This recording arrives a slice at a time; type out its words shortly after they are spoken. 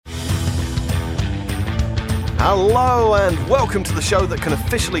Hello and welcome to the show that can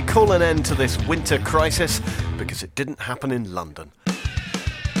officially call an end to this winter crisis because it didn't happen in London.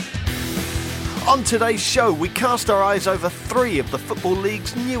 On today's show, we cast our eyes over 3 of the Football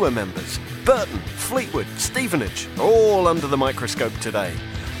League's newer members. Burton, Fleetwood, Stevenage, all under the microscope today.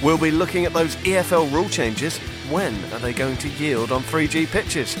 We'll be looking at those EFL rule changes. When are they going to yield on 3G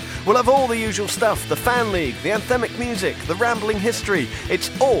pitches? We'll have all the usual stuff, the fan league, the anthemic music, the rambling history. It's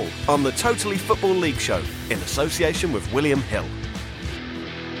all on the Totally Football League show in association with William Hill.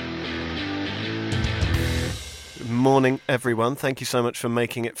 Good morning, everyone. Thank you so much for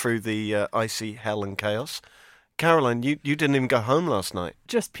making it through the icy hell and chaos. Caroline, you didn't even go home last night.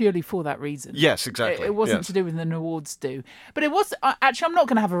 Just purely for that reason. Yes, exactly. It wasn't to do with an awards do. But it was... Actually, I'm not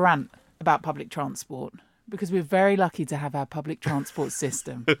going to have a rant about public transport because we're very lucky to have our public transport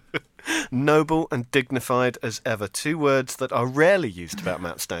system. Noble and dignified as ever. 2 words that are rarely used about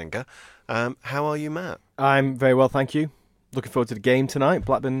Matt Stanger. How are you, Matt? I'm very well, thank you. Looking forward to the game tonight,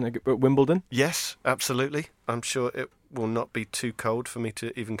 Blackburn at Wimbledon. Yes, absolutely. I'm sure it will not be too cold for me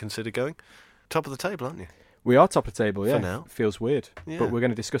to even consider going. Top of the table, aren't you? We are top of the table, yeah. For now. Feels weird. Yeah. But we're going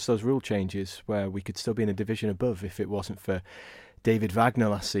to discuss those rule changes where we could still be in a division above if it wasn't for David Wagner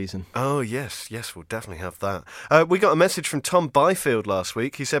last season. Oh, yes, we'll definitely have that. We got a message from Tom Byfield last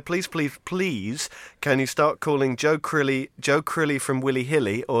week. He said, please, can you start calling Joe Crilly from Willy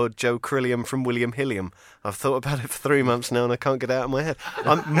Hilly or Joe Crilliam from William Hilliam? I've thought about it for 3 months now and I can't get it out of my head.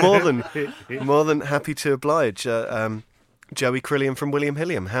 I'm more than happy to oblige. Joey Crilliam from William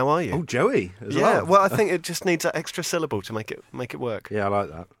Hilliam. How are you? Oh, Joey as well. Yeah, well, I think it just needs that extra syllable to make it work. Yeah, I like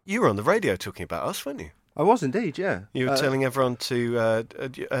that. You were on the radio talking about us, weren't you? I was indeed, yeah. You were telling everyone to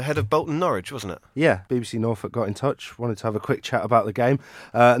ahead of Bolton Norwich, wasn't it? Yeah, BBC Norfolk got in touch, wanted to have a quick chat about the game,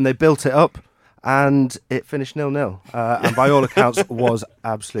 and they built it up, and it finished 0-0. And by all accounts, was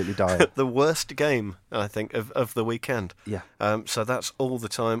absolutely dire. The worst game, I think, of the weekend. Yeah. So that's all the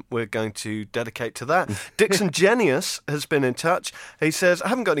time we're going to dedicate to that. Dixon Genius has been in touch. He says, I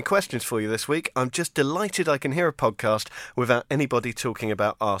haven't got any questions for you this week. I'm just delighted I can hear a podcast without anybody talking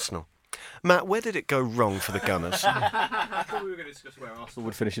about Arsenal. Matt, where did it go wrong for the Gunners? I thought we were going to discuss where Arsenal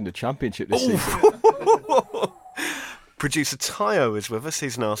would finish in the Championship this season. Producer Tayo is with us.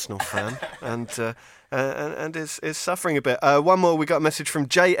 He's an Arsenal fan and is suffering a bit. One more. We got a message from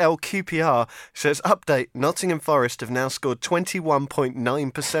JLQPR. Says, update, Nottingham Forest have now scored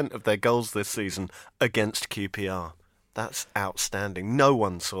 21.9% of their goals this season against QPR. That's outstanding. No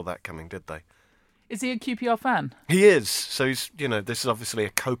one saw that coming, did they? Is he a QPR fan? He is. So he's, this is obviously a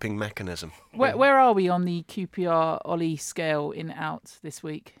coping mechanism. Where are we on the QPR Ollie scale in out this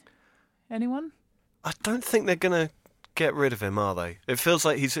week? Anyone? I don't think they're going to get rid of him, are they? It feels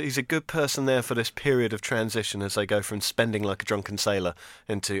like he's a good person there for this period of transition as they go from spending like a drunken sailor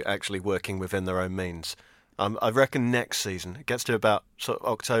into actually working within their own means. I reckon next season it gets to about sort of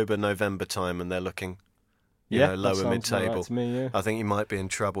October, November time, and they're looking, lower mid-table. Right to me, yeah. I think he might be in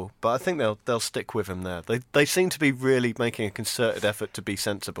trouble, but I think they'll stick with him there. They seem to be really making a concerted effort to be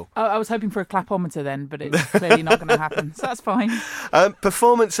sensible. I was hoping for a clapometer then, but it's clearly not going to happen, so that's fine.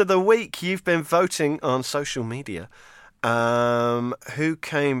 Performance of the week. You've been voting on social media. Who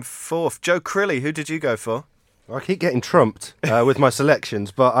came fourth? Joe Crilly, who did you go for? I keep getting trumped with my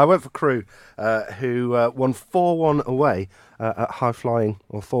selections, but I went for Crewe, who won 4-1 away at high-flying,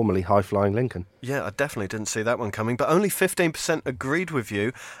 or formerly high-flying Lincoln. Yeah, I definitely didn't see that one coming, but only 15% agreed with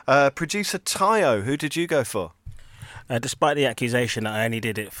you. Producer Tayo, who did you go for? Despite the accusation that I only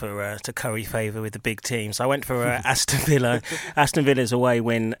did it for to curry favour with the big teams, I went for Aston Villa. Aston Villa's away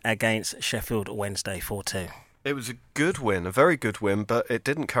win against Sheffield Wednesday 4-2. It was a good win, a very good win, but it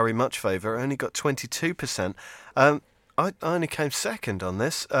didn't curry much favour. It only got 22%. I only came second on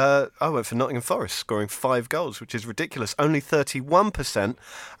this. I went for Nottingham Forest, scoring 5 goals, which is ridiculous. Only 31%.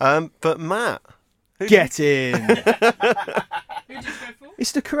 But Matt... Get in! Who did you go for?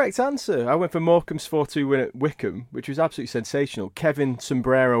 It's the correct answer. I went for Morecambe's 4-2 win at Wycombe, which was absolutely sensational. Kevin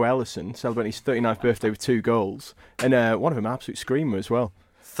Sombrero Ellison celebrating his 39th birthday with 2 goals, and one of them an absolute screamer as well.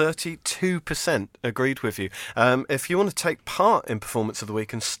 32% agreed with you. If you want to take part in Performance of the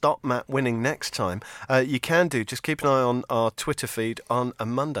Week and stop Matt winning next time, you can do. Just keep an eye on our Twitter feed on a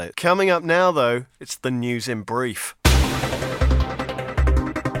Monday. Coming up now, though, it's the news in brief.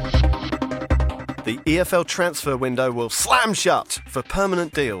 The EFL transfer window will slam shut for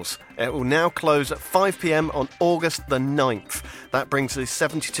permanent deals It will now close at 5 p.m. on August the 9th. That brings the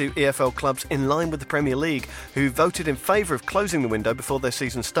 72 EFL clubs in line with the Premier League, who voted in favour of closing the window before their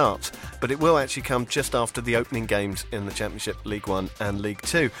season starts. But it will actually come just after the opening games in the Championship, League One and League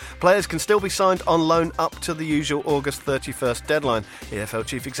Two. Players can still be signed on loan up to the usual August 31st deadline. EFL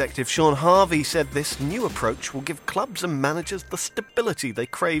Chief Executive Sean Harvey said this new approach will give clubs and managers the stability they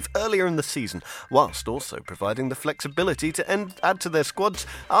crave earlier in the season, whilst also providing the flexibility to add to their squads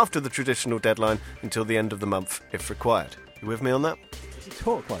after the traditional deadline until the end of the month if required. You with me on that? Does he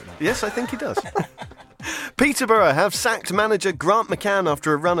talk like that? Yes, I think he does. Peterborough have sacked manager Grant McCann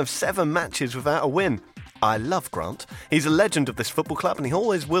after a run of 7 matches without a win. I love Grant. He's a legend of this football club and he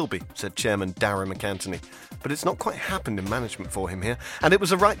always will be, said Chairman Darren McAntony. But it's not quite happened in management for him here, and it was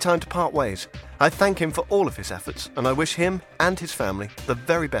the right time to part ways. I thank him for all of his efforts, and I wish him and his family the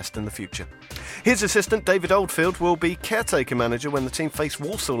very best in the future. His assistant, David Oldfield, will be caretaker manager when the team face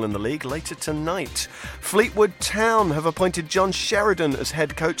Walsall in the league later tonight. Fleetwood Town have appointed John Sheridan as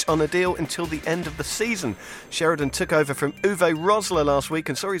head coach on a deal until the end of the season. Sheridan took over from Uwe Rosler last week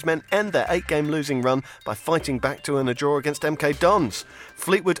and saw his men end their 8-game losing run by fighting back to earn a draw against MK Dons.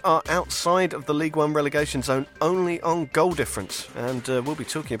 Fleetwood are outside of the League One relegation zone only on goal difference, and we'll be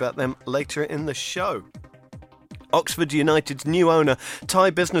talking about them later in the show. Oxford United's new owner, Thai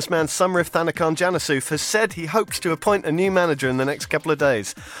businessman Sumrif Thanakan Janasuf, has said he hopes to appoint a new manager in the next couple of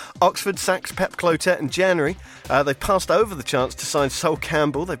days. Oxford sacked Pep Clotet in January. They passed over the chance to sign Sol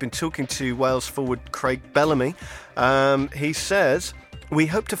Campbell. They've been talking to Wales forward Craig Bellamy. He says, "We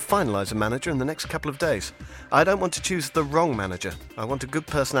hope to finalise a manager in the next couple of days. I don't want to choose the wrong manager. I want a good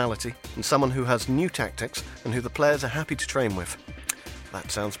personality and someone who has new tactics and who the players are happy to train with." That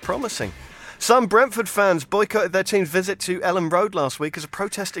sounds promising. Some Brentford fans boycotted their team's visit to Ellen Road last week as a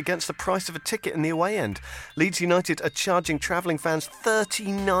protest against the price of a ticket in the away end. Leeds United are charging travelling fans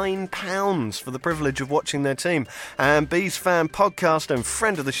 £39 for the privilege of watching their team. And Bees fan, podcaster and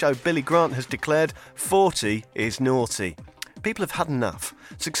friend of the show Billy Grant has declared 40 is naughty. People have had enough.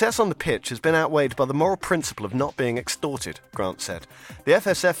 Success on the pitch has been outweighed by the moral principle of not being extorted, Grant said. The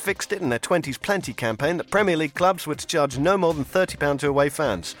FSF fixed it in their 20s Plenty campaign that Premier League clubs were to charge no more than £30 to away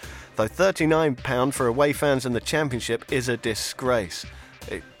fans, though £39 for away fans in the Championship is a disgrace.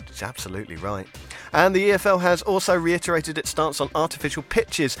 It's absolutely right. And the EFL has also reiterated its stance on artificial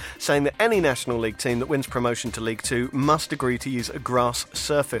pitches, saying that any National League team that wins promotion to League Two must agree to use a grass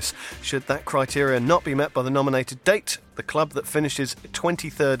surface. Should that criteria not be met by the nominated date, the club that finishes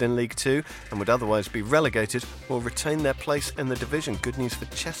 23rd in League Two and would otherwise be relegated will retain their place in the division. Good news for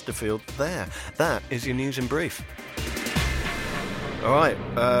Chesterfield there. That is your news in brief. All right,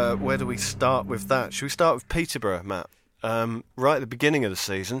 where do we start with that? Should we start with Peterborough, Matt? Right at the beginning of the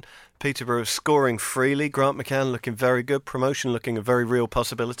season, Peterborough scoring freely, Grant McCann looking very good, promotion looking a very real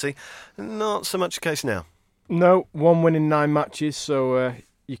possibility. Not so much the case now. No, 1 win in 9 matches, so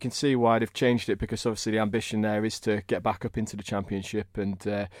you can see why they've changed it, because obviously the ambition there is to get back up into the Championship. And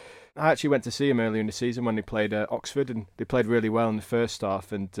I actually went to see him earlier in the season when they played Oxford, and they played really well in the first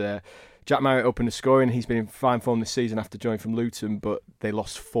half. And Jack Marriott opened the scoring. He's been in fine form this season after joining from Luton, but they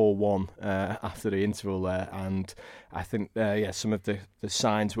lost 4-1 after the interval there. And I think, some of the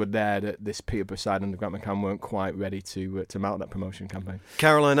signs were there that this Peterborough side under Grant McCann weren't quite ready to mount that promotion campaign.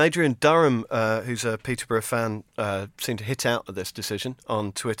 Caroline, Adrian Durham, who's a Peterborough fan, seemed to hit out at this decision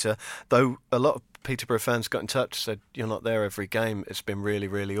on Twitter, though a lot of Peterborough fans got in touch, said, "You're not there every game. It's been really,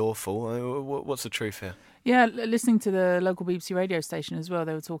 really awful." What's the truth here? Yeah, listening to the local BBC radio station as well,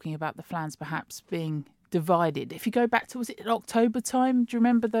 they were talking about the fans perhaps being divided. If you go back to, was it October time? Do you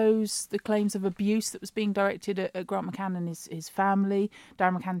remember the claims of abuse that was being directed at Grant McCann and his family?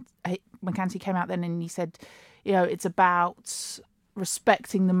 Darren McCanty came out then and he said, it's about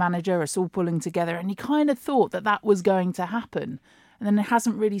respecting the manager, us all pulling together. And he kind of thought that was going to happen. And then it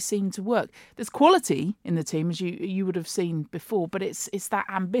hasn't really seemed to work. There's quality in the team, as you would have seen before, but it's that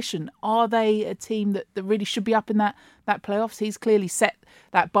ambition. Are they a team that really should be up in that playoffs? He's clearly set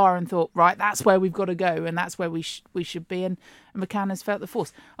that bar and thought, right, that's where we've got to go, and that's where we should be. And McCann has felt the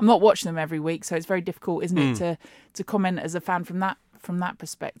force. I'm not watching them every week, so it's very difficult, isn't it, to comment as a fan from that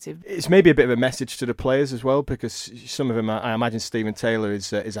perspective. It's maybe a bit of a message to the players as well, because some of them, I imagine Stephen Taylor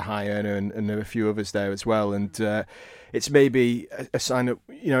is a high earner, and there are a few others there as well. And it's maybe a sign of,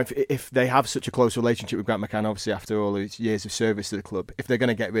 if they have such a close relationship with Grant McCann, obviously after all his years of service to the club, if they're going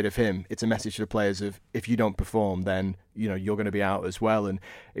to get rid of him, it's a message to the players of, if you don't perform, then you're going to be out as well. And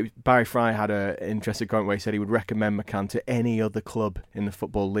Barry Fry had an interesting comment where he said he would recommend McCann to any other club in the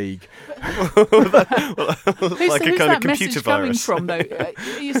Football League. Who's like a kind of computer virus. Coming from, though?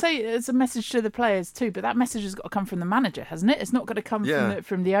 You say it's a message to the players too, but that message has got to come from the manager, hasn't it? It's not got to come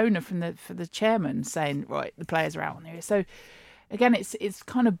from the owner, from the chairman saying, right, the players are out on here. So again, it's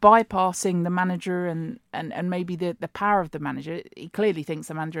kind of bypassing the manager and maybe the power of the manager. He clearly thinks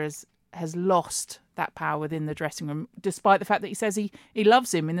the manager has lost that power within the dressing room, despite the fact that he says he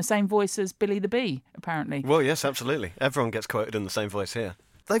loves him in the same voice as Billy the Bee, apparently. Well, yes, absolutely. Everyone gets quoted in the same voice here.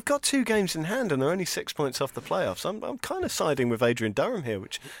 They've got 2 games in hand and they're only 6 points off the playoffs. I'm kind of siding with Adrian Durham here,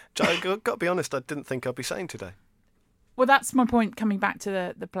 which, I've got to be honest, I didn't think I'd be saying today. Well, that's my point, coming back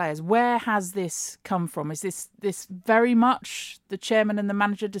to the players. Where has this come from? Is this very much the chairman and the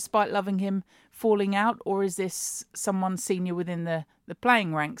manager, despite loving him, falling out? Or is this someone senior within the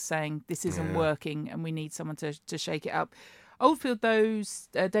playing ranks saying this isn't working and we need someone to shake it up? Oldfield,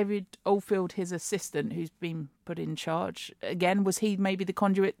 David Oldfield, his assistant, who's been put in charge, again, was he maybe the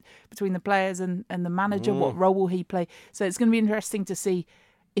conduit between the players and the manager? What role will he play? So it's going to be interesting to see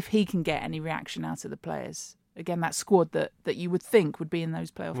if he can get any reaction out of the players. Again, that squad that you would think would be in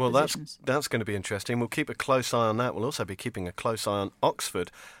those playoff positions. Well, that's going to be interesting. We'll keep a close eye on that. We'll also be keeping a close eye on Oxford.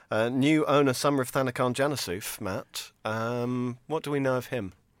 New owner Samrif Thanakan Janasuf, Matt. What do we know of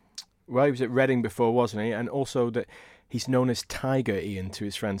him? Well, he was at Reading before, wasn't he? And also that he's known as Tiger Ian to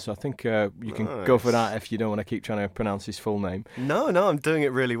his friends. So I think you can go for that if you don't want to keep trying to pronounce his full name. No, I'm doing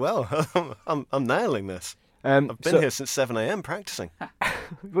it really well. I'm nailing this. I've been here since 7 a.m. practicing.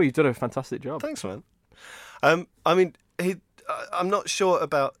 Well, you've done a fantastic job. Thanks, man. I'm not sure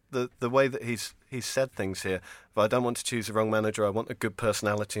about the way that he's said things here, but I don't want to choose the wrong manager. I want a good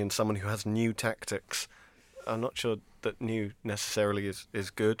personality and someone who has new tactics. I'm not sure that new necessarily is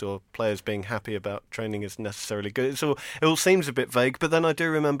good, or players being happy about training is necessarily good. It all seems a bit vague, but then I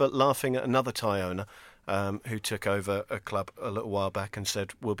do remember laughing at another Thai owner who took over a club a little while back and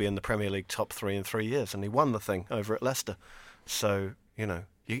said, we'll be in the Premier League top 3 in 3 years, and he won the thing over at Leicester. So,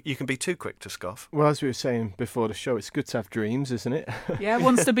 you can be too quick to scoff. Well, as we were saying before the show, it's good to have dreams, isn't it? Yeah,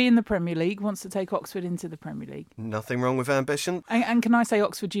 wants to be in the Premier League, wants to take Oxford into the Premier League. Nothing wrong with ambition. And can I say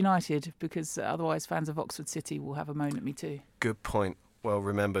Oxford United? Because otherwise fans of Oxford City will have a moan at me too. Good point. Well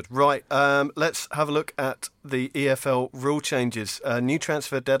remembered. Right, let's have a look at the EFL rule changes. New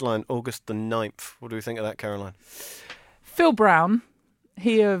transfer deadline, August the 9th. What do we think of that, Caroline? Phil Brown,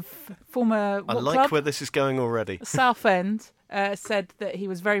 he of former... I like club? Where this is going already. Southend. Said that he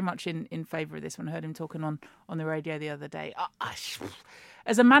was very much in favour of this one. I heard him talking on the radio the other day.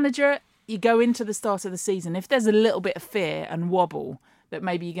 As a manager, you go into the start of the season, if there's a little bit of fear and wobble that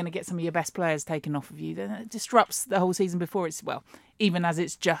maybe you're going to get some of your best players taken off of you, then it disrupts the whole season before even as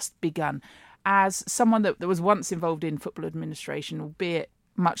it's just begun. As someone that was once involved in football administration, albeit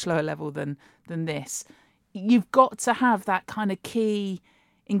much lower level than this, you've got to have that kind of key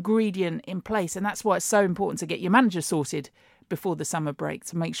ingredient in place, and that's why it's so important to get your manager sorted before the summer break,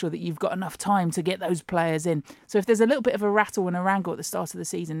 to make sure that you've got enough time to get those players in. So if there's a little bit of a rattle and a wrangle at the start of the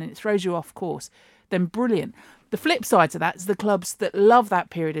season and it throws you off course, then brilliant. The flip side to that is the clubs that love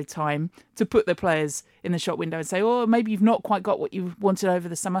that period of time to put their players in the shop window and say, oh, maybe you've not quite got what you wanted over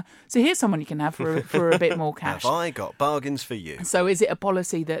the summer, so here's someone you can have for a bit more cash. Have I got bargains for you? So is it a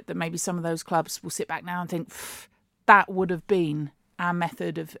policy that maybe some of those clubs will sit back now and think, that would have been our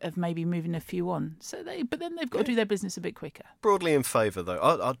method of maybe moving a few on. But then they've got to do their business a bit quicker. Broadly in favour, though.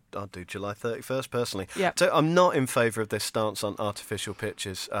 I'll do July 31st, personally. Yep. So I'm not in favour of this stance on artificial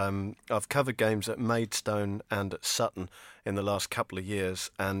pitches. I've covered games at Maidstone and at Sutton in the last couple of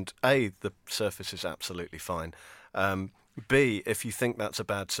years, and A, the surface is absolutely fine. B, if you think that's a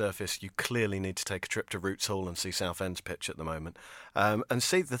bad surface, you clearly need to take a trip to Roots Hall and see Southend's pitch at the moment. And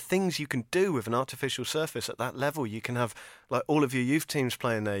C, the things you can do with an artificial surface at that level. You can have like all of your youth teams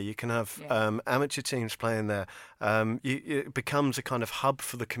playing there. You can have amateur teams playing there. It becomes a kind of hub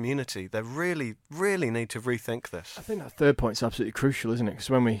for the community. They really, really need to rethink this. I think that third point's absolutely crucial, isn't it? Because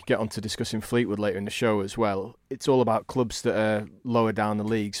when we get on to discussing Fleetwood later in the show as well, it's all about clubs that are lower down the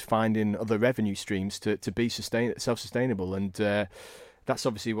leagues finding other revenue streams to be self-sustainable. And that's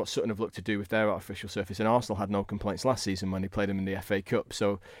obviously what Sutton have looked to do with their artificial surface. And Arsenal had no complaints last season when they played them in the FA Cup.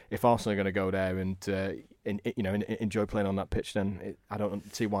 So if Arsenal are going to go there and enjoy playing on that pitch, then I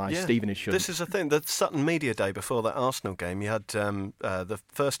don't see why Stevenage shouldn't. This is the thing. The Sutton Media Day before that Arsenal game, you had the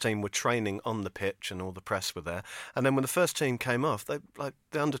first team were training on the pitch and all the press were there. And then when the first team came off, the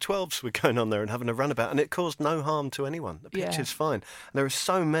under-12s were going on there and having a runabout, and it caused no harm to anyone. The pitch is fine. And there are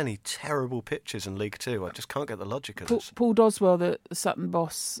so many terrible pitches in League Two. I just can't get the logic of this. Paul Doswell, the Sutton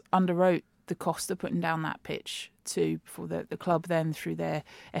boss, underwrote the cost of putting down that pitch too for the club then through their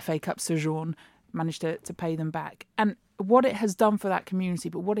FA Cup sojourn. Managed to pay them back. And what it has done for that community,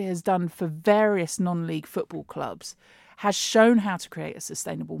 but what it has done for various non-league football clubs, has shown how to create a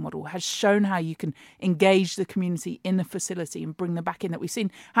sustainable model, has shown how you can engage the community in the facility and bring them back in, that we've seen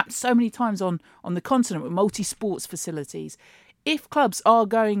happen so many times on the continent with multi-sports facilities. If clubs are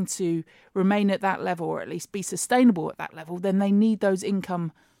going to remain at that level, or at least be sustainable at that level, then they need those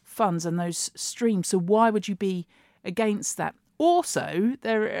income funds and those streams. So why would you be against that? Also,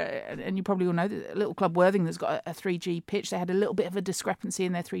 there, and you probably all know, a little club Worthing that's got a 3G pitch. They had a little bit of a discrepancy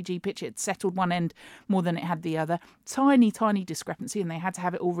in their 3G pitch. It had settled one end more than it had the other. Tiny discrepancy, and they had to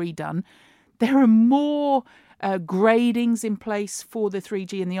have it all redone. There are more gradings in place for the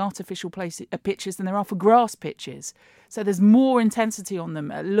 3G and the artificial pitches than there are for grass pitches. So there's more intensity on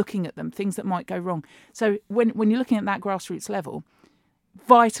them, looking at them, things that might go wrong. So when you're looking at that grassroots level,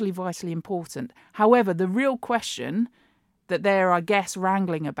 vitally important. However, the real question that they're, I guess,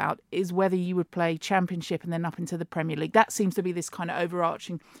 wrangling about is whether you would play Championship and then up into the Premier League. That seems to be this kind of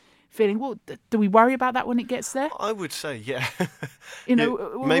overarching feeling. Well, do we worry about that when it gets there? I would say, yeah.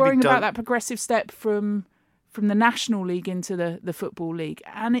 We're worrying about that progressive step from the National League into the Football League.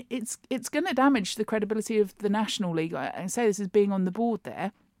 And it's going to damage the credibility of the National League. I say this as being on the board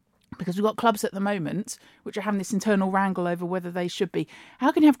there, because we've got clubs at the moment which are having this internal wrangle over whether they should be.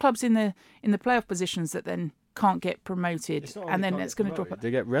 How can you have clubs in the playoff positions that then can't get promoted, and then it's going to drop?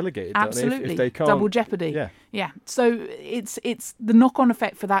 They get relegated. Absolutely, don't they? If they can't, double jeopardy. Yeah. So it's the knock-on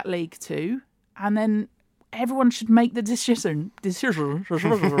effect for that league too, and then everyone should make the decision. Put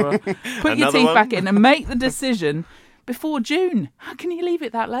your teeth back in and make the decision before June. How can you leave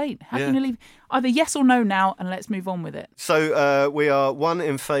it that late? How can you leave either yes or no now, and let's move on with it? So we are one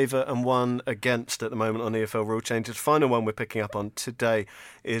in favour and one against at the moment on EFL rule changes. Final one we're picking up on today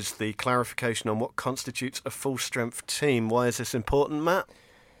is the clarification on what constitutes a full-strength team. Why is this important, Matt?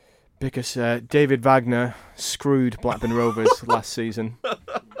 Because David Wagner screwed Blackburn Rovers last season.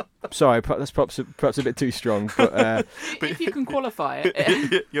 Sorry, that's perhaps a bit too strong. But if you can qualify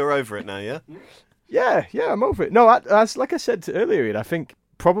it. You're over it now, yeah? Yeah, I'm over it. No, as like I said earlier, Ian, I think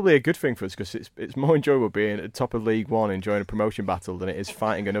probably a good thing for us, because it's more enjoyable being at the top of League One, enjoying a promotion battle, than it is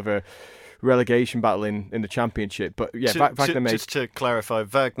fighting another relegation battle in the Championship. But yeah, Wagner just to clarify,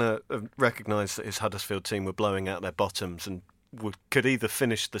 Wagner recognised that his Huddersfield team were blowing out their bottoms and could either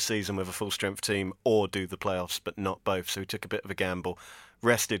finish the season with a full-strength team or do the playoffs, but not both. So he took a bit of a gamble,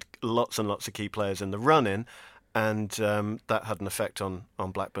 rested lots and lots of key players in the run-in, and that had an effect on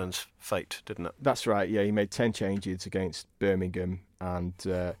Blackburn's fate, didn't it? That's right, yeah. He made 10 changes against Birmingham, and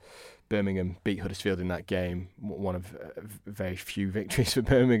Birmingham beat Huddersfield in that game, one of very few victories for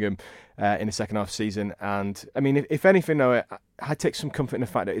Birmingham in the second half season. And, I mean, if anything, though, I take some comfort in the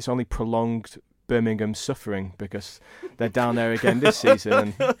fact that it's only prolonged Birmingham's suffering, because they're down there again this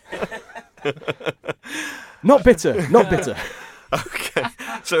season. And not bitter. Okay,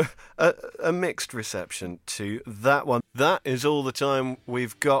 so a mixed reception to that one. That is all the time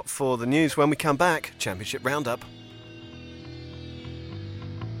we've got for the news. When we come back, Championship Roundup.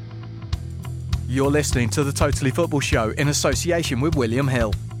 You're listening to the Totally Football Show in association with William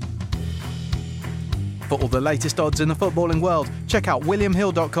Hill. For all the latest odds in the footballing world, check out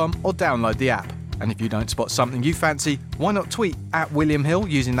williamhill.com or download the app. And if you don't spot something you fancy, why not tweet at William Hill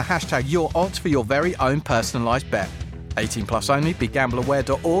using the hashtag YourOdds for your very own personalised bet. 18 plus only,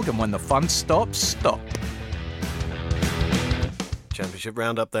 begambleaware.org, and when the fun stops, stop. Championship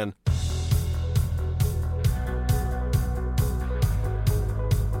Roundup then.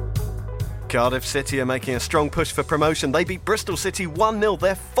 Cardiff City are making a strong push for promotion. They beat Bristol City 1-0,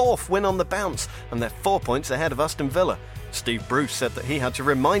 their fourth win on the bounce, and they're 4 points ahead of Aston Villa. Steve Bruce said that he had to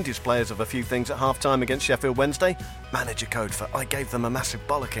remind his players of a few things at half-time against Sheffield Wednesday. Manager code for "I gave them a massive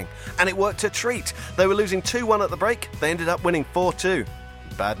bollocking." And it worked a treat. They were losing 2-1 at the break. They ended up winning 4-2.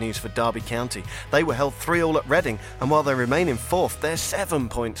 Bad news for Derby County. They were held 3-3 at Reading, and while they remain in fourth, they're 7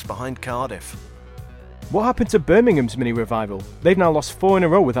 points behind Cardiff. What happened to Birmingham's mini-revival? They've now lost 4 in a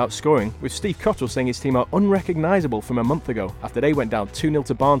row without scoring, with Steve Cottle saying his team are unrecognisable from a month ago after they went down 2-0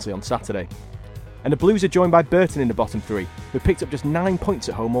 to Barnsley on Saturday. And the Blues are joined by Burton in the bottom three, who picked up just 9 points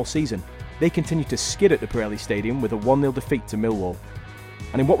at home all season. They continue to skid at the Pirelli Stadium with a 1-0 defeat to Millwall.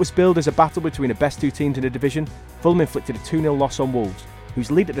 And in what was billed as a battle between the best two teams in the division, Fulham inflicted a 2-0 loss on Wolves,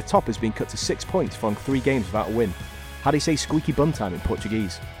 whose lead at the top has been cut to 6 points following 3 games without a win. How do you say squeaky bum time in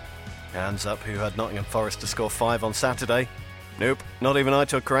Portuguese? Hands up who had Nottingham Forest to score 5 on Saturday. Nope, not even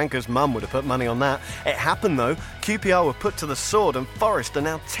Aitor Karanka's mum would have put money on that. It happened though. QPR were put to the sword and Forest are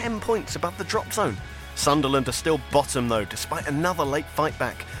now 10 points above the drop zone. Sunderland are still bottom though, despite another late fight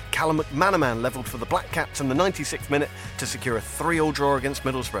back. Callum McManaman levelled for the Black Caps in the 96th minute to secure a 3-3 draw against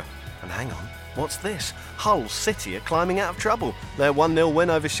Middlesbrough. And hang on, what's this? Hull City are climbing out of trouble. Their 1-0 win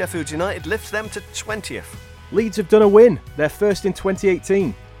over Sheffield United lifts them to 20th. Leeds have done a win, their first in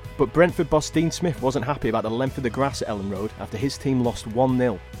 2018. But Brentford boss Dean Smith wasn't happy about the length of the grass at Ellen Road after his team lost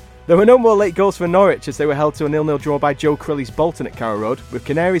 1-0. There were no more late goals for Norwich as they were held to a 0-0 draw by Joe Crilly's Bolton at Carrow Road, with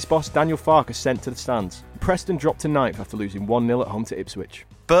Canaries boss Daniel Farke sent to the stands. Preston dropped to 9th after losing 1-0 at home to Ipswich.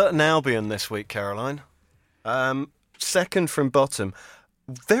 Burton Albion this week, Caroline. Second from bottom.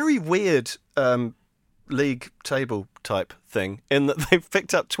 Very weird league table type thing in that they've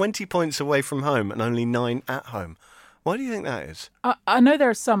picked up 20 points away from home and only 9 at home. Why do you think that is? I know there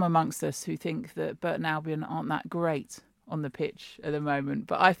are some amongst us who think that Burton Albion aren't that great on the pitch at the moment,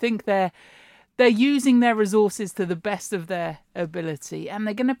 but I think they're using their resources to the best of their ability, and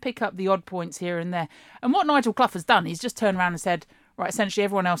they're going to pick up the odd points here and there. And what Nigel Clough has done, he's just turned around and said, right, essentially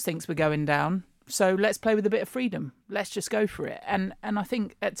everyone else thinks we're going down, so let's play with a bit of freedom. Let's just go for it. And I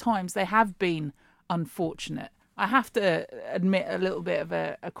think at times they have been unfortunate. I have to admit a little bit of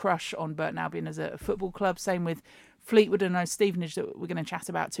a crush on Burton Albion as a football club. Same with Fleetwood and Stevenage that we're going to chat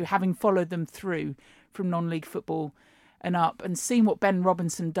about too, having followed them through from non-league football and up and seen what Ben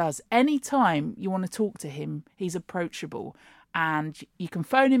Robinson does. Anytime you want to talk to him, he's approachable and you can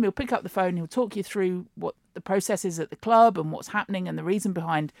phone him, he'll pick up the phone, he'll talk you through what the process is at the club and what's happening and the reason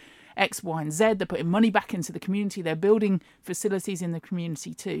behind X, Y and Z. They're putting money back into the community, they're building facilities in the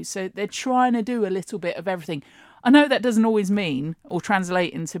community too. So they're trying to do a little bit of everything. I know that doesn't always mean or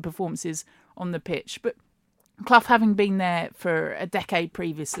translate into performances on the pitch, but Clough, having been there for a decade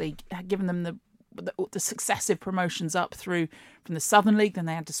previously, had given them the successive promotions up through from the Southern League, then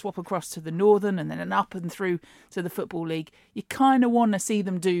they had to swap across to the Northern and then up and through to the Football League. You kind of want to see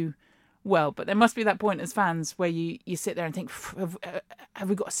them do well, but there must be that point as fans where you sit there and think, have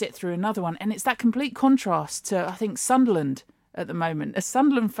we got to sit through another one? And it's that complete contrast to, I think, Sunderland at the moment. As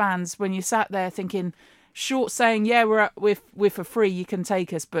Sunderland fans, when you sat there thinking, short saying, yeah, we're for free, you can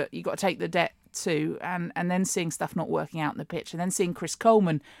take us, but you got to take the debt too, and then seeing stuff not working out in the pitch, and then seeing Chris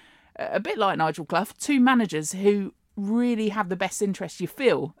Coleman, a bit like Nigel Clough, two managers who really have the best interest, you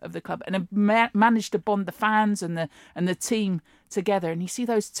feel, of the club and have managed to bond the fans and the team together. And you see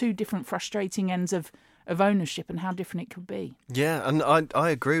those two different frustrating ends of ownership and how different it could be. Yeah, and I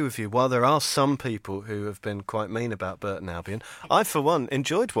agree with you. While there are some people who have been quite mean about Burton Albion, I, for one,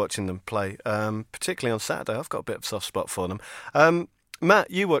 enjoyed watching them play, particularly on Saturday. I've got a bit of a soft spot for them.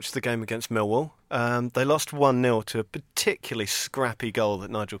 Matt, you watched the game against Millwall. They lost 1-0 to a particularly scrappy goal that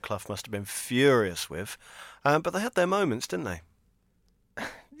Nigel Clough must have been furious with. But they had their moments, didn't they?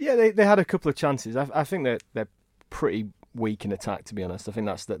 Yeah, they had a couple of chances. I think they're pretty weak in attack, to be honest. I think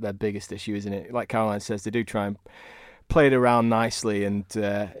that's their biggest issue, isn't it? Like Caroline says, they do try and play it around nicely, and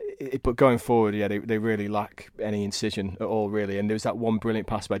but going forward, yeah, they really lack any incision at all, really. And there was that one brilliant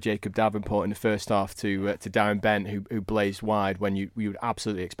pass by Jacob Davenport in the first half to Darren Bent, who blazed wide when you would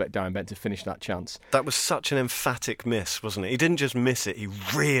absolutely expect Darren Bent to finish that chance. That was such an emphatic miss, wasn't it? He didn't just miss it, he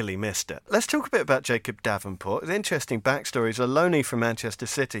really missed it. Let's talk a bit about Jacob Davenport. An interesting backstory. He's a loanee from Manchester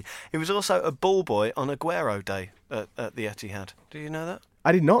City. He was also a ball boy on Aguero Day at the Etihad. Do you know that?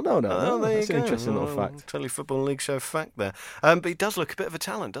 I did not know that. Oh, that's an interesting little fact. Totally Football League show fact there. But he does look a bit of a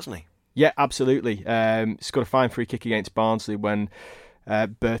talent, doesn't he? Yeah, absolutely. He's got a fine free kick against Barnsley when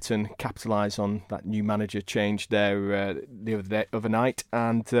Burton capitalised on that new manager change there the other night.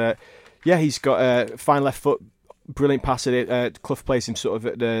 And he's got a fine left foot, brilliant pass at it. Clough plays him sort of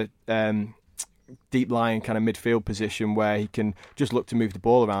at the deep lying kind of midfield position where he can just look to move the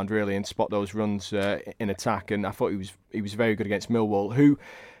ball around really and spot those runs in attack. And I thought he was very good against Millwall, who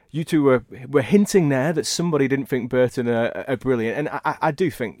you two were hinting there that somebody didn't think Burton are brilliant. And I do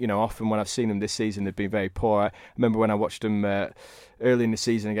think, often when I've seen them this season, they've been very poor. I remember when I watched them early in the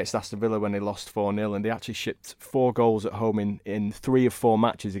season against Aston Villa when they lost 4-0, and they actually shipped 4 goals at home in 3 of 4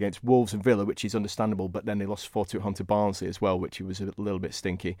 matches against Wolves and Villa, which is understandable, but then they lost 4-2 at home to Barnsley as well, which was a little bit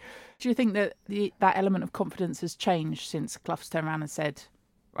stinky. Do you think that that element of confidence has changed since Clough's turned around and said,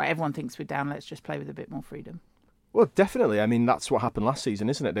 right, everyone thinks we're down, let's just play with a bit more freedom? Well, definitely. I mean, that's what happened last season,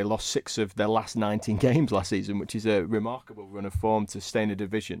 isn't it? They lost 6 of their last 19 games last season, which is a remarkable run of form to stay in the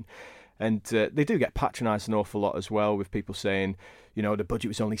division. And they do get patronised an awful lot as well, with people saying, you know, the budget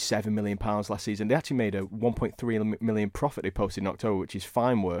was only £7 million last season. They actually made a 1.3 million profit they posted in October, which is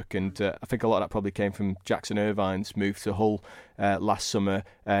fine work. And I think a lot of that probably came from Jackson Irvine's move to Hull last summer.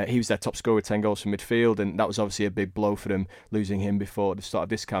 He was their top scorer, 10 goals from midfield, and that was obviously a big blow for them, losing him before the start of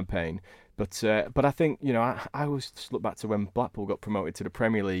this campaign. But I think, you know, I always just look back to when Blackpool got promoted to the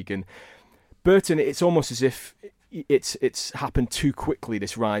Premier League, and Burton, it's almost as if it's happened too quickly,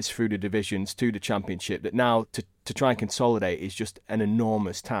 this rise through the divisions to the Championship, that now to try and consolidate is just an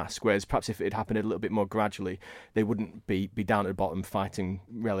enormous task. Whereas perhaps if it had happened a little bit more gradually, they wouldn't be down at the bottom fighting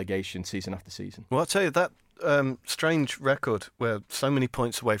relegation season after season. Well, I'll tell you, that strange record where so many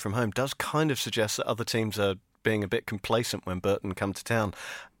points away from home does kind of suggest that other teams are being a bit complacent when Burton come to town.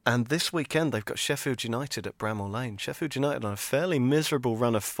 And this weekend they've got Sheffield United at Bramall Lane. Sheffield United on a fairly miserable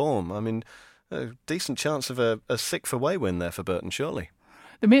run of form. I mean, a decent chance of a 6th away win there for Burton, surely.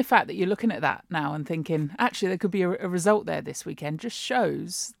 The mere fact that you're looking at that now and thinking, actually, there could be a result there this weekend just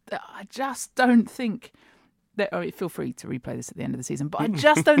shows that I just don't think that. Oh, feel free to replay this at the end of the season, but I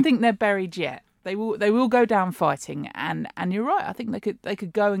just don't think they're buried yet. They will go down fighting, and you're right. I think they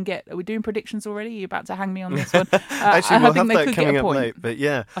could go and get. Are we doing predictions already? Are you about to hang me on this one? Actually, we'll have that coming up late. But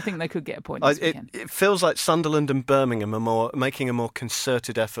yeah, I think they could get a point this weekend. It feels like Sunderland and Birmingham are making a more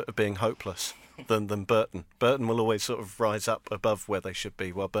concerted effort of being hopeless than Burton. Burton will always sort of rise up above where they should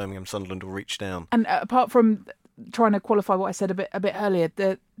be, while Birmingham, Sunderland will reach down. And apart from trying to qualify what I said a bit earlier,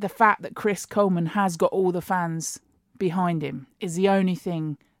 the fact that Chris Coleman has got all the fans behind him is the only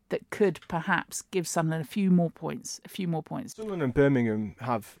thing that could perhaps give Sunderland a few more points. Sunderland and Birmingham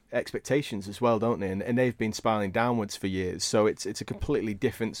have expectations as well, don't they? And they've been spiralling downwards for years, so it's a completely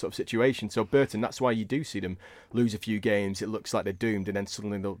different sort of situation. So Burton, that's why you do see them lose a few games. It looks like they're doomed, and then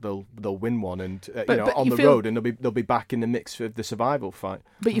suddenly they'll win one, and on the road, and they'll be back in the mix of the survival fight.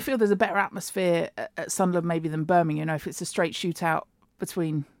 But you feel there's a better atmosphere at Sunderland maybe than Birmingham. You know, if it's a straight shootout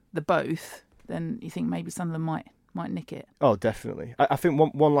between the both, then you think maybe Sunderland might nick it. Oh, definitely. I think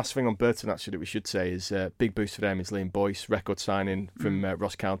one last thing on Burton, actually, that we should say is big boost for them is Liam Boyce, record signing from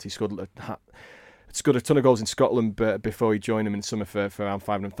Ross County. Scored a ton of goals in Scotland before he joined them in the summer for around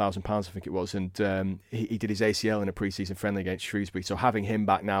 £500,000, I think it was. And he did his ACL in a pre-season friendly against Shrewsbury. So having him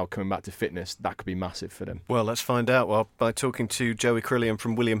back now, coming back to fitness, that could be massive for them. Well, let's find out. Well, by talking to Joey Crilliam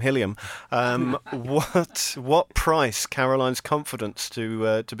from William Hilliam, what price Caroline's confidence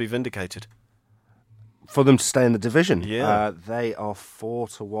to be vindicated? For them to stay in the division, yeah. They are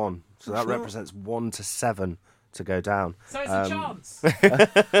 4-1, so that represents 1-7 to go down. So it's a chance.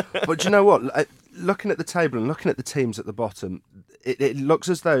 But do you know what? Looking at the table and looking at the teams at the bottom, it looks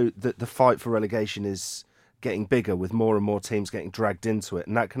as though the fight for relegation is getting bigger, with more and more teams getting dragged into it,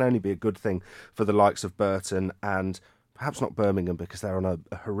 and that can only be a good thing for the likes of Burton and perhaps not Birmingham, because they're on a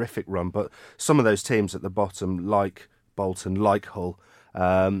horrific run, but some of those teams at the bottom, like Bolton, like Hull,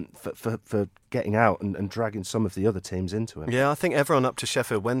 for getting out and dragging some of the other teams into it. Yeah, I think everyone up to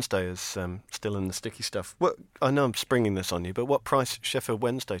Sheffield Wednesday is still in the sticky stuff. I know I'm springing this on you, but what price Sheffield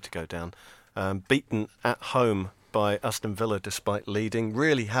Wednesday to go down? Beaten at home by Aston Villa despite leading.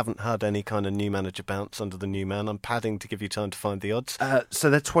 Really haven't had any kind of new manager bounce under the new man. I'm padding to give you time to find the odds. So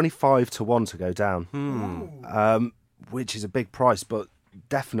they're 25-1 to go down, which is a big price, but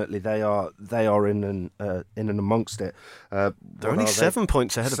definitely they are in and amongst it. They're only 7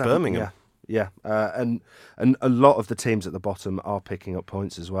 points ahead of Birmingham. Yeah. And a lot of the teams at the bottom are picking up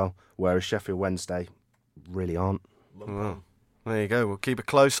points as well, whereas Sheffield Wednesday really aren't. Well, there you go. We'll keep a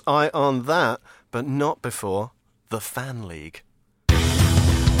close eye on that, but not before the Fan League.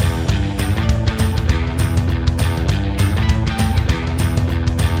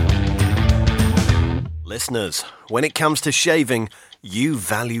 Listeners, when it comes to shaving, you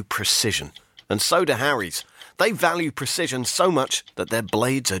value precision, and so do Harry's. They value precision so much that their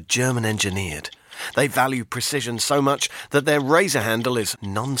blades are German engineered. They value precision so much that their razor handle is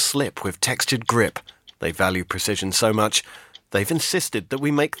non-slip with textured grip. They value precision so much they've insisted that we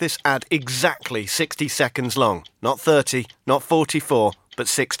make this ad exactly 60 seconds long. Not 30, not 44, but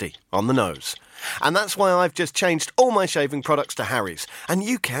 60 on the nose. And that's why I've just changed all my shaving products to Harry's. And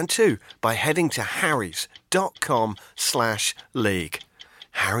you can too, by heading to harrys.com/league.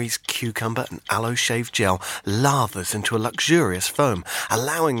 Harry's cucumber and aloe shave gel lathers into a luxurious foam,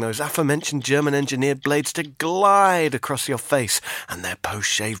 allowing those aforementioned German-engineered blades to glide across your face, and their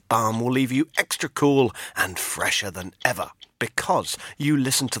post-shave balm will leave you extra cool and fresher than ever. Because you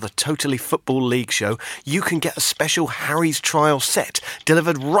listen to the Totally Football League show, you can get a special Harry's trial set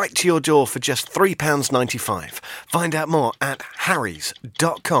delivered right to your door for just £3.95. Find out more at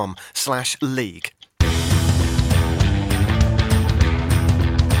harrys.com/league.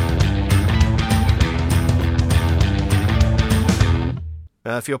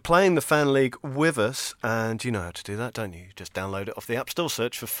 If you're playing the Fan League with us, and you know how to do that, don't you? Just download it off the App Store,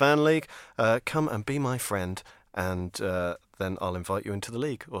 search for Fan League, come and be my friend, and then I'll invite you into the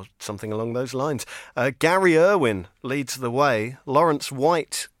league, or something along those lines. Gary Irwin leads the way. Lawrence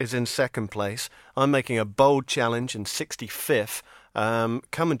White is in second place. I'm making a bold challenge in 65th.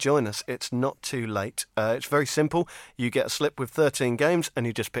 Come and join us. It's not too late. It's very simple. You get a slip with 13 games, and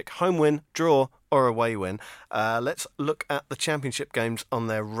you just pick home win, draw, or away win. Let's look at the championship games on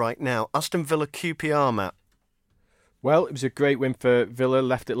there right now. Aston Villa QPR, Matt. Well, it was a great win for Villa.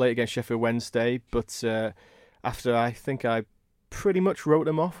 Left it late against Sheffield Wednesday, but after I think I pretty much wrote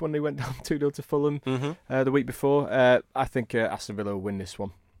them off when they went down 2-0 to Fulham the week before, I think Aston Villa will win this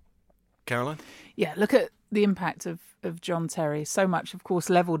one. Caroline? Yeah, look at the impact of John Terry. So much, of course,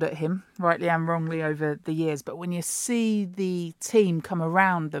 levelled at him, rightly and wrongly, over the years. But when you see the team come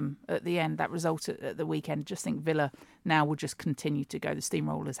around them at the end, that result at the weekend, just think Villa now will just continue to go. The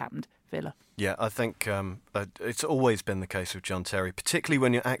steamroll has happened, Villa. Yeah, I think it's always been the case with John Terry, particularly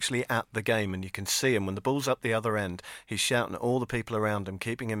when you're actually at the game and you can see him. When the ball's up the other end, he's shouting at all the people around him,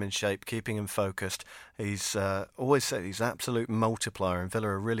 keeping him in shape, keeping him focused. He's always said he's an absolute multiplier, and Villa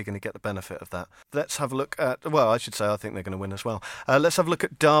are really going to get the benefit of that. Let's have a look at, well, I should say I think they're going to win as well. Let's have a look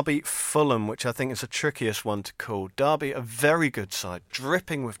at Derby Fulham, which I think is the trickiest one to call. Derby, a very good side,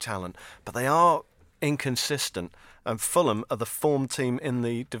 dripping with talent, but they are inconsistent. And Fulham are the form team in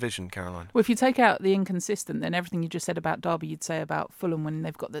the division, Caroline. Well, if you take out the inconsistent, then everything you just said about Derby, you'd say about Fulham when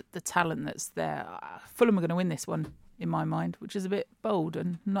they've got the talent that's there. Fulham are going to win this one, in my mind, which is a bit bold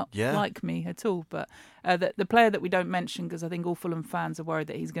and not like me at all. But the player that we don't mention, because I think all Fulham fans are worried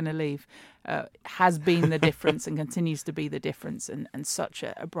that he's going to leave, has been the difference and continues to be the difference, and such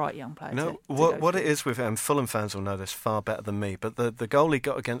a bright young player. No, what it is with Fulham fans will know this far better than me, but the goal he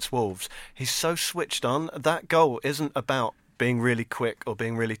got against Wolves, he's so switched on. That goal isn't about being really quick or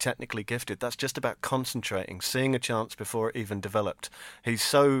being really technically gifted. That's just about concentrating, seeing a chance before it even developed. He's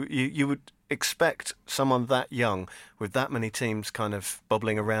so... You would expect someone that young with that many teams kind of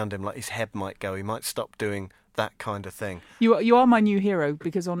bubbling around him, like his head might go, he might stop doing that kind of thing. You are my new hero,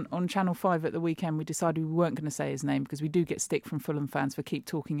 because on Channel 5 at the weekend we decided we weren't going to say his name because we do get stick from Fulham fans for keep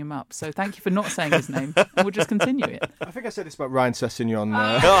talking him up. So thank you for not saying his name, and we'll just continue it. I think I said this about Ryan Sessegnon.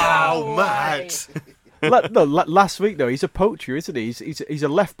 Oh, Matt! Last week though, he's a poacher, isn't he? He's a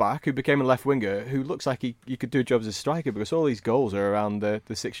left back who became a left winger who looks like he could do a job as a striker, because all these goals are around the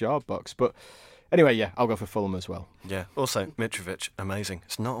 6-yard box. But anyway, yeah, I'll go for Fulham as well. Yeah. Also, Mitrovic, amazing.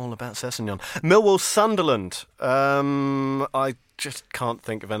 It's not all about Sessegnon. Millwall Sunderland. I just can't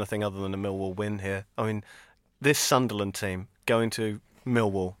think of anything other than a Millwall win here. I mean, this Sunderland team going to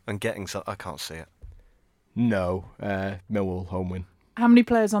Millwall and getting I can't see it. No, Millwall home win. How many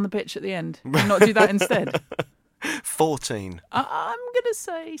players on the pitch at the end? Can not do that instead? 14. I'm going to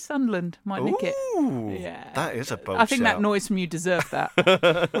say Sunderland might nick it. Yeah, that is a bold I think shout. that noise from you deserved that.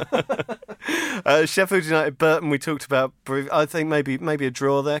 Sheffield United, Burton, we talked about. I think maybe a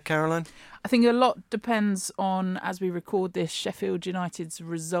draw there, Caroline? I think a lot depends on, as we record this, Sheffield United's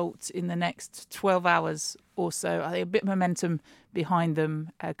result in the next 12 hours or so. I think a bit of momentum behind them.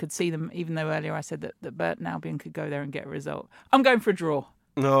 Could see them, even though earlier I said that Burton Albion could go there and get a result. I'm going for a draw.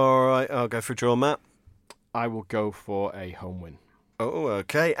 All right, I'll go for a draw, Matt. I will go for a home win. Oh,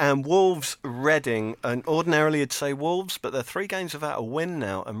 okay. And Wolves, Reading. And ordinarily you'd say Wolves, but they're 3 games without a win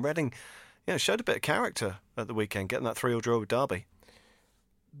now. And Reading, showed a bit of character at the weekend, getting that 3-3 draw with Derby.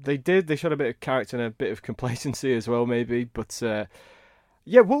 They did. They showed a bit of character and a bit of complacency as well, maybe. But,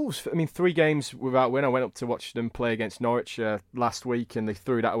 Wolves, 3 games without win. I went up to watch them play against Norwich last week, and they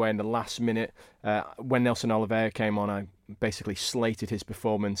threw that away in the last minute. When Nelson Oliveira came on, I basically slated his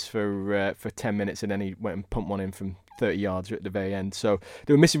performance for 10 minutes, and then he went and pumped one in from 30 yards at the very end. So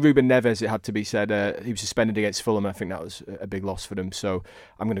they were missing Ruben Neves, it had to be said. He was suspended against Fulham. I think that was a big loss for them. So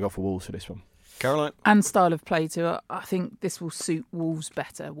I'm going to go for Wolves for this one. Caroline? And style of play too. I think this will suit Wolves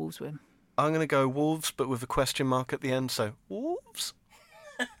better. Wolves win. I'm going to go Wolves, but with a question mark at the end. So Wolves?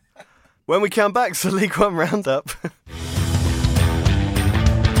 When we come back, it's the League One Roundup.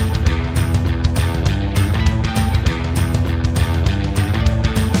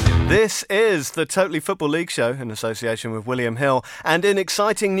 This is the Totally Football League show in association with William Hill. And in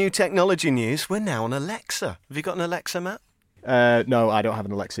exciting new technology news, we're now on Alexa. Have you got an Alexa, Matt? No, I don't have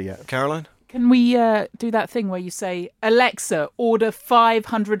an Alexa yet. Caroline? Can we do that thing where you say, Alexa, order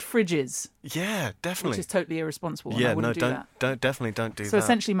 500 fridges? Yeah, definitely. Which is totally irresponsible. Yeah, I wouldn't do that. Definitely don't do that. So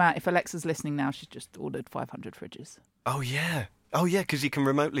essentially, Matt, if Alexa's listening now, she's just ordered 500 fridges. Oh, yeah, because you can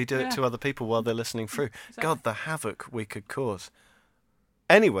remotely do it to other people while they're listening through. Exactly. God, the havoc we could cause.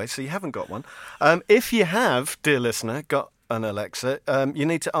 Anyway, so you haven't got one. If you have, dear listener, got an Alexa, you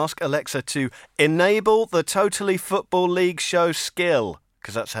need to ask Alexa to enable the Totally Football League show skill,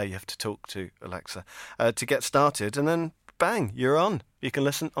 because that's how you have to talk to Alexa to get started, and then bang, you're on. You can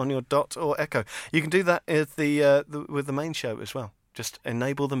listen on your Dot or Echo. You can do that with the main show as well. Just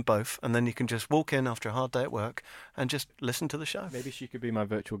enable them both, and then you can just walk in after a hard day at work and just listen to the show. Maybe she could be my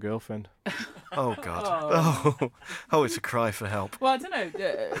virtual girlfriend. Oh, God. Oh, it's a cry for help. Well, I don't know.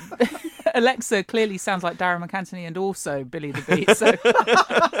 Alexa clearly sounds like Darren McAntony and also Billy the Beat. So.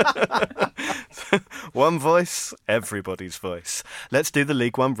 One voice, everybody's voice. Let's do the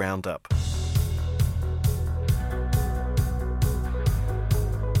League One roundup.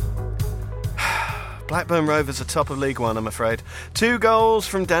 Blackburn Rovers are top of League One, I'm afraid. 2 goals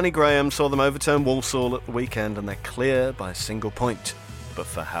from Danny Graham saw them overturn Walsall at the weekend, and they're clear by a single point. But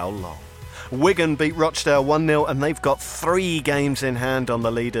for how long? Wigan beat Rochdale 1-0, and they've got 3 games in hand on the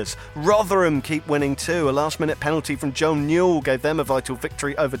leaders. Rotherham keep winning too. A last-minute penalty from Joe Newell gave them a vital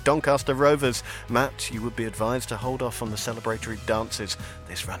victory over Doncaster Rovers. Matt, you would be advised to hold off on the celebratory dances.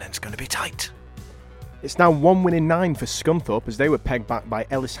 This run-in's going to be tight. It's now 1 win in 9 for Scunthorpe as they were pegged back by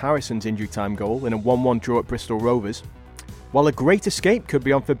Ellis Harrison's injury time goal in a 1-1 draw at Bristol Rovers. While a great escape could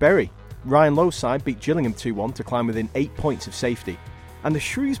be on for Bury. Ryan Lowe's side beat Gillingham 2-1 to climb within 8 points of safety. And the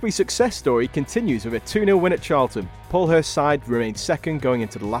Shrewsbury success story continues with a 2-0 win at Charlton. Paul Hurst's side remains second going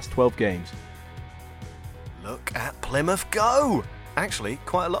into the last 12 games. Look at Plymouth go! Actually,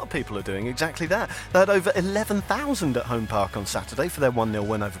 quite a lot of people are doing exactly that. They had over 11,000 at Home Park on Saturday for their 1-0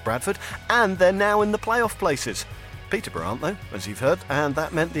 win over Bradford, and they're now in the playoff places. Peterborough aren't, though, as you've heard, and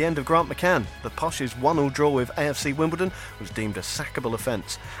that meant the end of Grant McCann. The Posh's 1-1 draw with AFC Wimbledon was deemed a sackable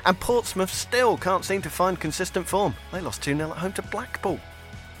offence. And Portsmouth still can't seem to find consistent form. They lost 2-0 at home to Blackpool.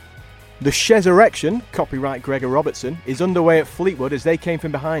 The Shesurrection, copyright Gregor Robertson, is underway at Fleetwood as they came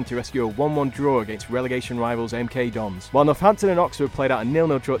from behind to rescue a 1-1 draw against relegation rivals MK Dons. While Northampton and Oxford played out a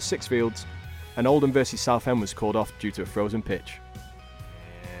 0-0 draw at Sixfields, and Oldham versus Southend was called off due to a frozen pitch.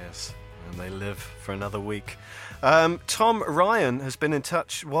 Yes, and they live for another week. Tom Ryan has been in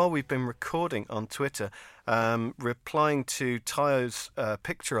touch while we've been recording on Twitter, replying to Tayo's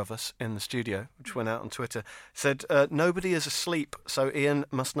picture of us in the studio, which went out on Twitter, said, nobody is asleep, so Ian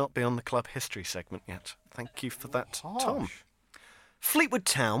must not be on the club history segment yet. Thank you for that, Tom. Fleetwood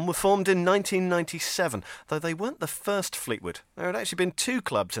Town were formed in 1997, though they weren't the first Fleetwood. There had actually been 2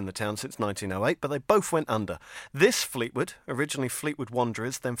 clubs in the town since 1908, but they both went under. This Fleetwood, originally Fleetwood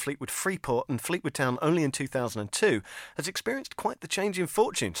Wanderers, then Fleetwood Freeport, and Fleetwood Town only in 2002, has experienced quite the change in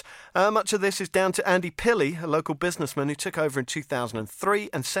fortunes. Much of this is down to Andy Pilley, a local businessman who took over in 2003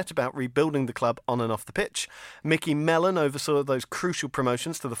 and set about rebuilding the club on and off the pitch. Mickey Mellon oversaw those crucial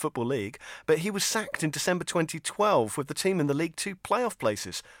promotions to the Football League, but he was sacked in December 2012 with the team in the League 2 playoff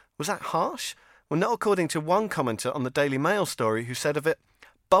places. Was that harsh? Well, not according to one commenter on the Daily Mail story who said of it,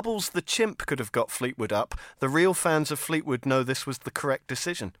 Bubbles the chimp could have got Fleetwood up. The real fans of Fleetwood know this was the correct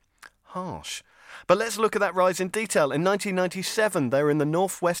decision. Harsh. But let's look at that rise in detail. In 1997, they were in the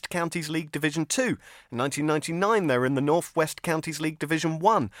North West Counties League Division 2. In 1999, they were in the North West Counties League Division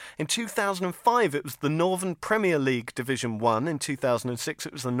 1. In 2005, it was the Northern Premier League Division 1. In 2006,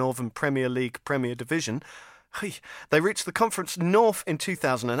 it was the Northern Premier League Premier Division. They reached the Conference North in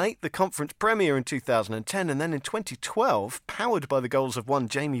 2008, the Conference Premier in 2010, and then in 2012, powered by the goals of one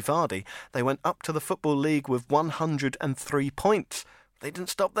Jamie Vardy, they went up to the Football League with 103 points. They didn't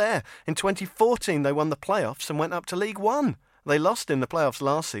stop there. In 2014, they won the playoffs and went up to League One. They lost in the playoffs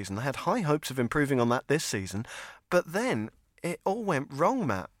last season. They had high hopes of improving on that this season, but then it all went wrong,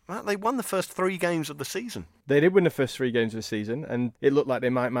 Matt. They won the first 3 games of the season. They did win the first 3 games of the season, and it looked like they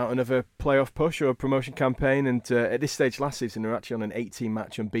might mount another playoff push or a promotion campaign. And at this stage last season, they were actually on an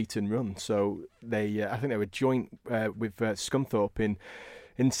 18-match unbeaten run. So they, I think they were joint with Scunthorpe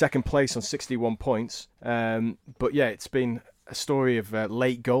in second place on 61 points. But yeah, it's been a story of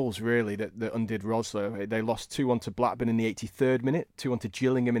late goals, really, that undid Rosler. They lost 2-1 to Blackburn in the 83rd minute, 2-1 to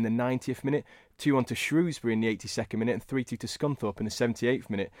Gillingham in the 90th minute, 2-1 to Shrewsbury in the 82nd minute, and 3-2 to Scunthorpe in the 78th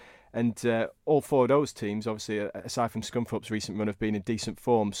minute. And all 4 of those teams, obviously, aside from Scunthorpe's recent run, have been in decent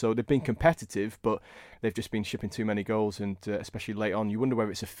form. So they've been competitive, but they've just been shipping too many goals, and especially late on, you wonder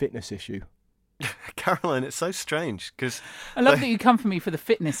whether it's a fitness issue. Caroline, it's so strange, because I love that you come for me for the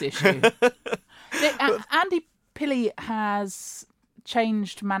fitness issue. Andy Pilley has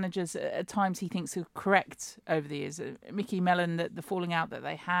changed managers at times he thinks are correct over the years. Mickey Mellon, the falling out that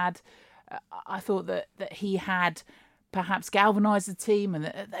they had, I thought that he had perhaps galvanised the team and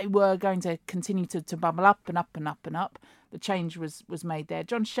that they were going to continue to bubble up and up and up and up. The change was made there.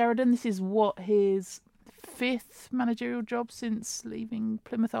 John Sheridan, this is what his fifth managerial job since leaving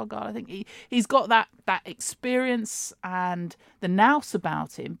Plymouth Argyle. I think he's got that experience and the nous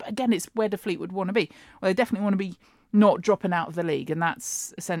about him. But again, it's where do Fleetwood want to be? Well, they definitely want to be not dropping out of the league, and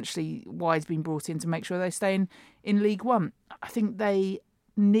that's essentially why he's been brought in, to make sure they stay in League One. I think they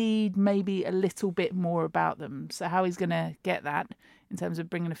need maybe a little bit more about them. So how he's going to get that in terms of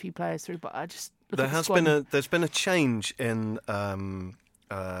bringing a few players through, but I just there's been a change in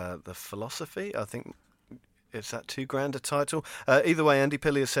the philosophy. I think it's that $2,000 a title. Either way, Andy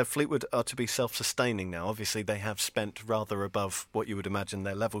Pilley has said Fleetwood are to be self-sustaining now. Obviously, they have spent rather above what you would imagine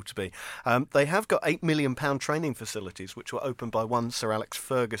their level to be. They have got £8 million training facilities, which were opened by one Sir Alex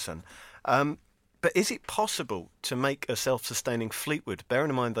Ferguson. But is it possible to make a self-sustaining Fleetwood?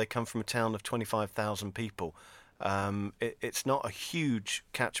 Bearing in mind they come from a town of 25,000 people. It's not a huge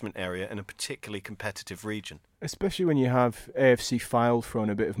catchment area in a particularly competitive region. Especially when you have AFC Fylde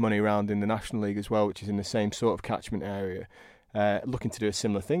throwing a bit of money around in the National League as well, which is in the same sort of catchment area, looking to do a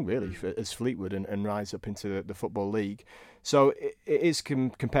similar thing really as Fleetwood and rise up into the Football League. So it is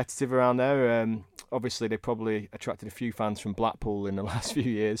competitive around there. Obviously, they probably attracted a few fans from Blackpool in the last few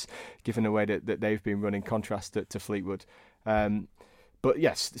years, given the way that they've been running, contrast to Fleetwood. But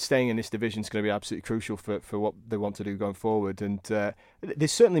yes, staying in this division is going to be absolutely crucial for what they want to do going forward. And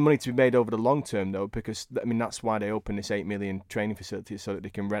there's certainly money to be made over the long term, though, because that's why they open this $8 million training facility, so that they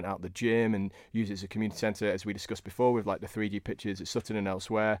can rent out the gym and use it as a community centre, as we discussed before, with like the 3D pitches at Sutton and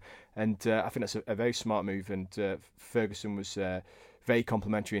elsewhere. And I think that's a very smart move. And Ferguson was very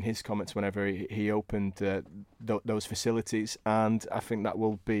complimentary in his comments whenever he opened those facilities, and I think that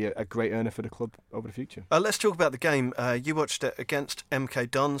will be a great earner for the club over the future. Let's talk about the game. You watched it against MK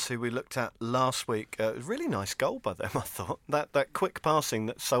Dons, who we looked at last week. It was a really nice goal by them, I thought. That quick passing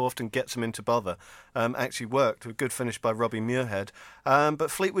that so often gets them into bother actually worked. A good finish by Robbie Muirhead. But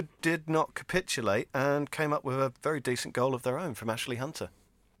Fleetwood did not capitulate and came up with a very decent goal of their own from Ashley Hunter.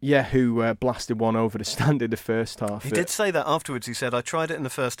 Yeah, who blasted one over the stand in the first half. He did say that afterwards. He said, I tried it in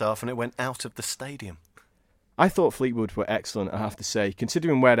the first half and it went out of the stadium. I thought Fleetwood were excellent, I have to say,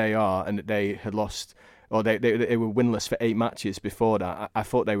 considering where they are and that they had lost, or they were winless for 8 matches before that. I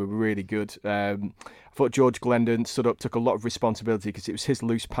thought they were really good. I thought George Glendon stood up, took a lot of responsibility, because it was his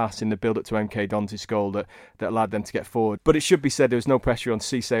loose pass in the build-up to MK Dons' goal that allowed them to get forward. But it should be said there was no pressure on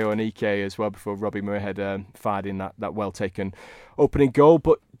Cisse or Ike as well before Robbie Muirhead fired in that well-taken opening goal.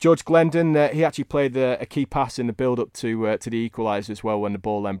 But George Glendon, he actually played a key pass in the build-up to the equaliser as well, when the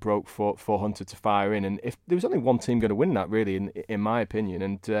ball then broke for Hunter to fire in. And if there was only one team going to win that, really, in my opinion.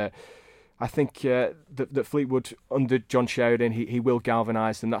 And I think that Fleetwood, under John Sheridan, he will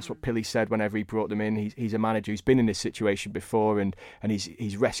galvanise them. That's what Pilley said whenever he brought them in. He's a manager who's been in this situation before, and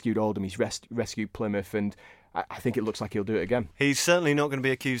he's rescued Oldham, he's rescued Plymouth, and I think it looks like he'll do it again. He's certainly not going to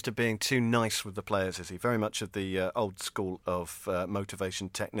be accused of being too nice with the players, is he? Very much of the old school of motivation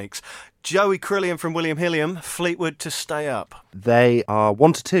techniques. Joey Crillian from William Hilliam, Fleetwood to stay up. They are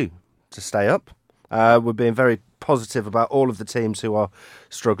 1-2 to stay up. We're being very positive about all of the teams who are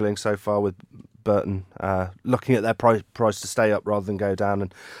struggling so far, with Burton looking at their price to stay up rather than go down.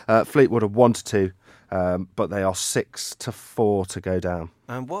 And Fleetwood are 1-2, but they are 6-4 to go down.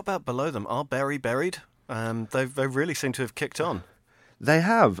 And what about below them? Are Bury buried? They really seem to have kicked on. They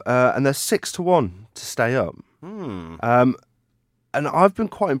have, and they're 6-1 to stay up. And I've been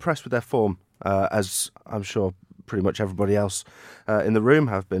quite impressed with their form, as I'm sure pretty much everybody else in the room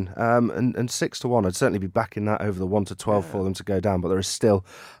have been. And 6-1, I'd certainly be backing that over the 1-12 for them to go down, but there is still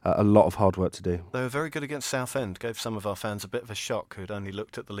a lot of hard work to do. They were very good against Southend, gave some of our fans a bit of a shock who'd only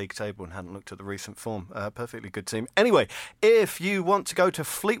looked at the league table and hadn't looked at the recent form. Perfectly good team. Anyway, if you want to go to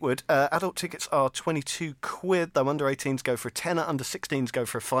Fleetwood, adult tickets are £22, though under 18s go for a tenner, under 16s go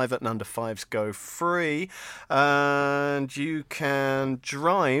for a fiver, and under 5s go free. And you can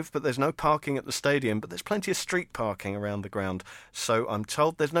drive, but there's no parking at the stadium, but there's plenty of street parking around the ground. So I'm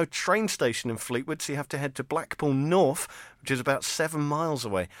told there's no train station in Fleetwood, so you have to head to Blackpool North, which is about 7 miles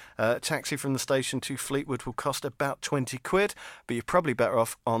away. A taxi from the station to Fleetwood will cost about £20, but you're probably better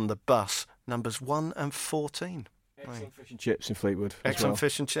off on the bus, numbers 1 and 14. Excellent fish and chips in Fleetwood. Excellent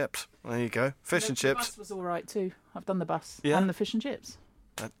fish and chips. There you go. Fish and chips. The bus was all right too. I've done the bus and the fish and chips.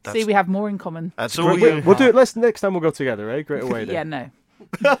 See, we have more in common. That's all you. We'll do it. Next time we'll go together, eh? Great away day. Yeah, no.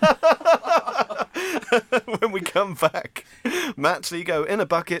 When we come back, Matt's Ego in a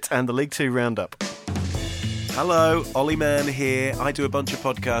bucket and the League 2 roundup. Hello, Ollie Mann here. I do a bunch of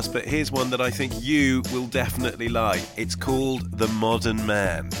podcasts, but here's one that I think you will definitely like. It's called The Modern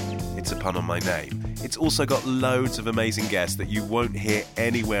Man. It's a pun on my name. It's also got loads of amazing guests that you won't hear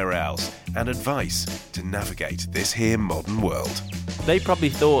anywhere else, and advice to navigate this here modern world. They probably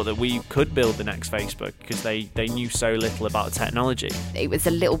thought that we could build the next Facebook because they knew so little about technology. It was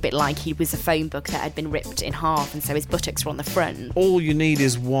a little bit like he was a phone book that had been ripped in half, and so his buttocks were on the front. All you need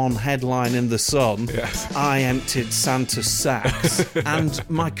is one headline in the Sun. Yes. I emptied Santa's sacks and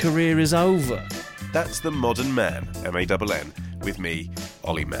my career is over. That's The Modern Man, M-A-N-N, with me,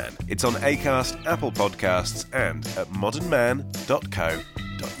 Ollie Mann. It's on Acast, Apple Podcasts, and at modernman.co.uk.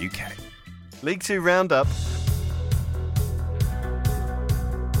 League Two roundup.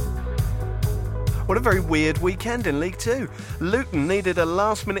 What a very weird weekend in League Two. Luton needed a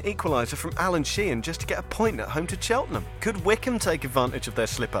last-minute equaliser from Alan Sheehan just to get a point at home to Cheltenham. Could Wickham take advantage of their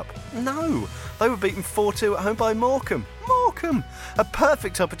slip-up? No. They were beaten 4-2 at home by Morecambe. Morecambe! A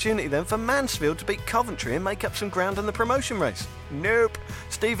perfect opportunity then for Mansfield to beat Coventry and make up some ground in the promotion race. Nope.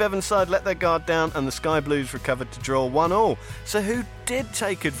 Steve Evans' side let their guard down and the Sky Blues recovered to draw 1-1. So who did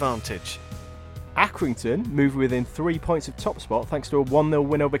take advantage? Accrington moved within 3 points of top spot thanks to a 1-0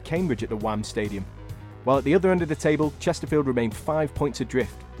 win over Cambridge at the Wham Stadium. While at the other end of the table, Chesterfield remained 5 points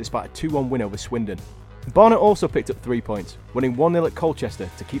adrift despite a 2-1 win over Swindon. Barnet also picked up 3 points, winning 1-0 at Colchester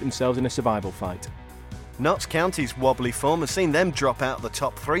to keep themselves in a survival fight. Notts County's wobbly form has seen them drop out of the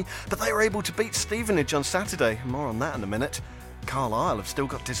top three, but they were able to beat Stevenage on Saturday. More on that in a minute. Carlisle have still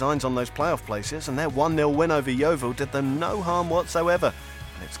got designs on those playoff places, and their 1-0 win over Yeovil did them no harm whatsoever.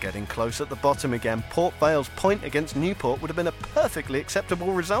 It's getting close at the bottom again. Port Vale's point against Newport would have been a perfectly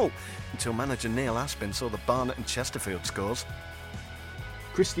acceptable result until manager Neil Aspin saw the Barnet and Chesterfield scores.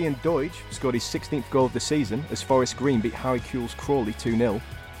 Christian Deutsch scored his 16th goal of the season as Forest Green beat Harry Kewell's Crawley 2-0,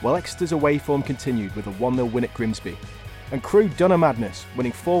 while Exeter's away form continued with a 1-0 win at Grimsby. And Crewe done a madness,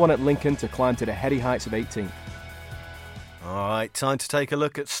 winning 4-1 at Lincoln to climb to the heady heights of 18th. Alright, time to take a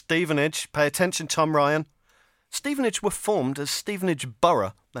look at Stevenage. Pay attention, Tom Ryan. Stevenage were formed as Stevenage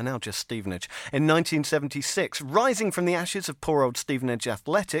Borough, they're now just Stevenage, in 1976, rising from the ashes of poor old Stevenage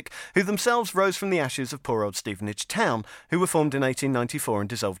Athletic, who themselves rose from the ashes of poor old Stevenage Town, who were formed in 1894 and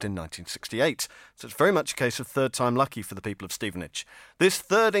dissolved in 1968. So it's very much a case of third time lucky for the people of Stevenage. This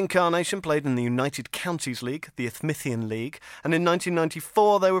third incarnation played in the United Counties League, the Isthmian League, and in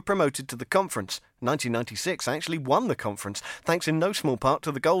 1994 they were promoted to the conference. 1996 actually won the conference, thanks in no small part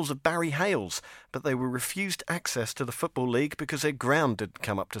to the goals of Barry Hales, but they were refused access to the Football League because their ground didn't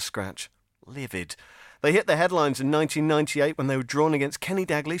come up to scratch. Livid. They hit the headlines in 1998 when they were drawn against Kenny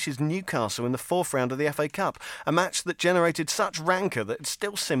Dalglish's Newcastle in the fourth round of the FA Cup, a match that generated such rancour that it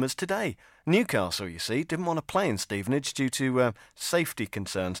still simmers today. Newcastle, you see, didn't want to play in Stevenage due to safety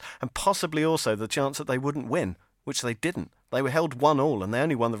concerns and possibly also the chance that they wouldn't win, which they didn't. They were held 1-1 and they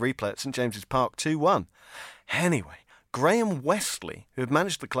only won the replay at St James's Park 2-1. Anyway, Graham Westley, who had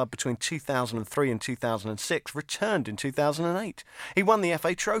managed the club between 2003 and 2006, returned in 2008. He won the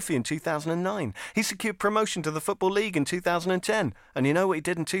FA Trophy in 2009. He secured promotion to the Football League in 2010. And you know what he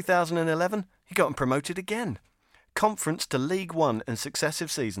did in 2011? He got him promoted again. Conference to League One in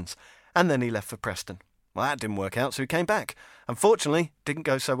successive seasons. And then he left for Preston. Well, that didn't work out, so he came back. Unfortunately, didn't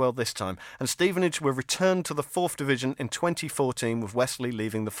go so well this time, and Stevenage were returned to the 4th Division in 2014 with Wesley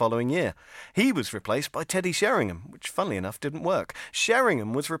leaving the following year. He was replaced by Teddy Sheringham, which funnily enough didn't work.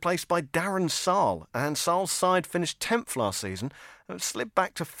 Sheringham was replaced by Darren Saal, and Saal's side finished 10th last season and slipped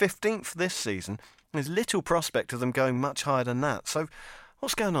back to 15th this season. There's little prospect of them going much higher than that, so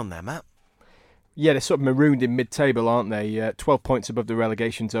what's going on there, Matt? Yeah, they're sort of marooned in mid-table, aren't they? 12 points above the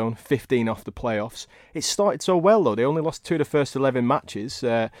relegation zone, 15 off the playoffs. It started so well, though. They only lost 2 of the first 11 matches,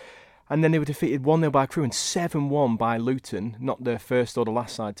 and then they were defeated 1-0 by Crewe and 7-1 by Luton. Not the first or the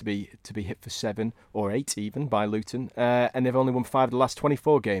last side to be hit for 7 or 8 even by Luton. And they've only won 5 of the last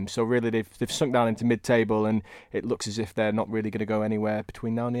 24 games. So really, they've sunk down into mid-table, and it looks as if they're not really going to go anywhere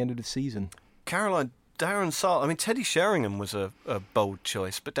between now and the end of the season. Caroline, Darren Saal, I mean, Teddy Sheringham was a bold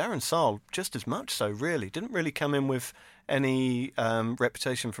choice, but Darren Saal just as much so, really. Didn't really come in with any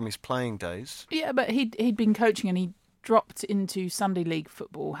reputation from his playing days. Yeah, but he'd been coaching and he dropped into Sunday League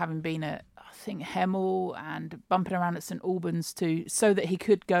football, having been at, I think, Hemel and bumping around at St Albans too, so that he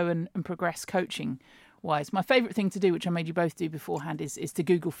could go and progress coaching-wise. My favourite thing to do, which I made you both do beforehand, is to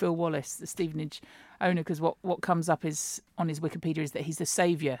Google Phil Wallace, the Stevenage owner, because what comes up is on his Wikipedia is that he's the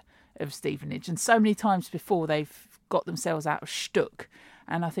saviour of Stevenage, and so many times before they've got themselves out of shtuck,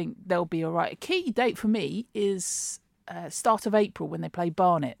 and I think they'll be all right. A key date for me is start of April when they play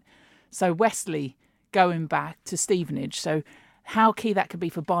Barnet, so Wesley going back to Stevenage, so how key that could be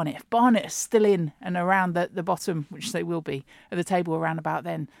for Barnet. If Barnet are still in and around the bottom, which they will be, at the table around about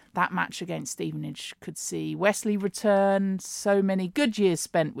then, that match against Stevenage could see Wesley return. So many good years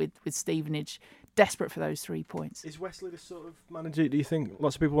spent with Stevenage, desperate for those 3 points. Is Wesley the sort of manager, do you think,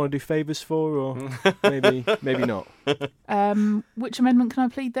 lots of people want to do favours for, or maybe not? Which amendment can I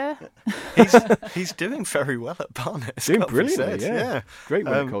plead there? He's doing very well at Barnet. Doing brilliantly, yeah. Great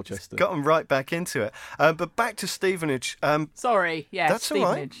win at Colchester. Got him right back into it. But back to Stevenage. Sorry, yes, that's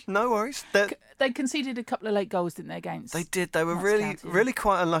Stevenage. All right. No worries. They conceded a couple of late goals, didn't they, against? They did. They were really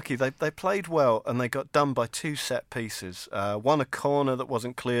quite unlucky. They played well, and they got done by 2 set pieces. One, a corner that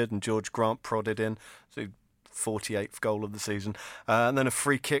wasn't cleared, and George Grant prodded in. So 48th goal of the season. And then a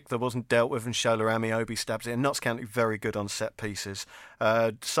free kick that wasn't dealt with, and Shola Amiobi stabs it in. Notts County very good on set pieces.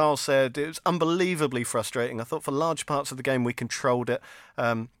 Sal said it was unbelievably frustrating. I thought for large parts of the game we controlled it.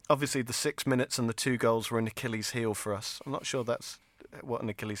 Obviously the 6 minutes and the 2 goals were an Achilles heel for us. I'm not sure that's what an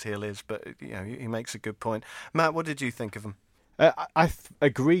Achilles heel is, but he makes a good point. Matt, what did you think of him? I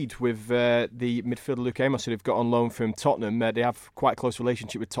agreed with the midfielder Luke Amos, who they've got on loan from Tottenham. They have quite a close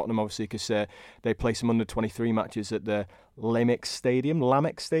relationship with Tottenham, obviously, because they play some under-23 matches at the Lamex Stadium.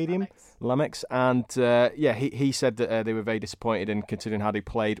 And he said that they were very disappointed, and considering how they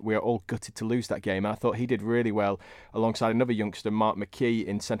played, we are all gutted to lose that game. And I thought he did really well alongside another youngster, Mark McKee,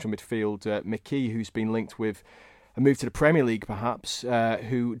 in central midfield. McKee, who's been linked with a move to the Premier League, perhaps,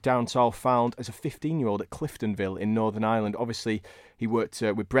 who Darren Sarll found as a 15-year-old at Cliftonville in Northern Ireland. Obviously, he worked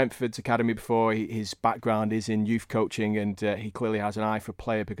with Brentford's academy before. His background is in youth coaching, and he clearly has an eye for a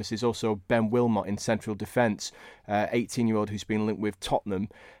player, because there's also Ben Wilmot in central defence, 18-year-old who's been linked with Tottenham.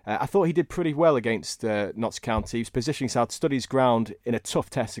 I thought he did pretty well against Notts County. He was positioning himself, stood his ground in a tough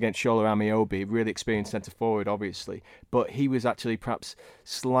test against Shola Amiobi, really experienced centre-forward, obviously. But he was actually perhaps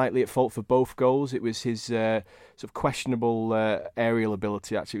slightly at fault for both goals. It was his sort of questionable aerial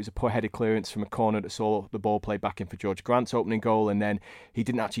ability, actually. It was a poor-headed clearance from a corner that saw the ball played back in for George Grant's opening goal, and then he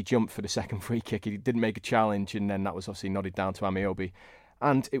didn't actually jump for the second free kick. He didn't make a challenge, and then that was obviously nodded down to Amiobi.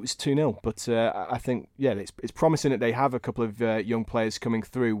 And it was 2-0. But I think, it's promising that they have a couple of young players coming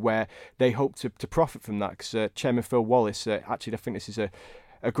through where they hope to profit from that. Because Chairman Phil Wallace, actually, I think this is a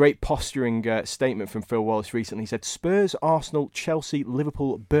great posturing statement from Phil Wallace recently. He said, Spurs, Arsenal, Chelsea,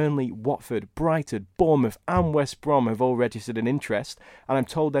 Liverpool, Burnley, Watford, Brighton, Bournemouth and West Brom have all registered an interest, and I'm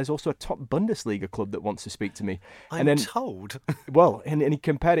told there's also a top Bundesliga club that wants to speak to me. I'm told? Well, and he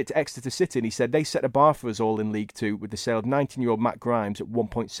compared it to Exeter City, and he said they set a bar for us all in League Two with the sale of 19-year-old Matt Grimes at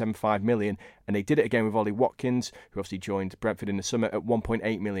 1.75 million, and they did it again with Ollie Watkins, who obviously joined Brentford in the summer, at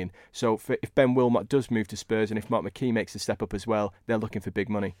 1.8 million. So if Ben Wilmot does move to Spurs, and if Mark McKee makes a step up as well, they're looking for big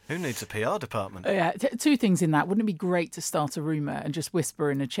money. Who needs a PR department? Yeah, 2 things in that. Wouldn't it be great to start a rumour and just whisper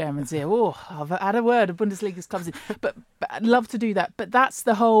in the chairman's ear, I've had a word, a Bundesliga's comes in. But I'd love to do that. But that's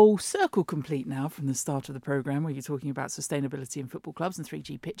the whole circle complete now from the start of the programme, where you're talking about sustainability in football clubs and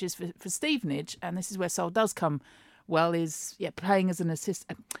 3G pitches. For Stevenage, and this is where Sol does come well, is playing as an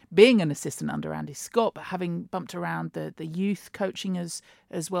assistant, being an assistant under Andy Scott, but having bumped around the youth coaching as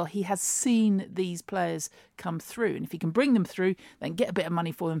well. He has seen these players come through, and if he can bring them through, then get a bit of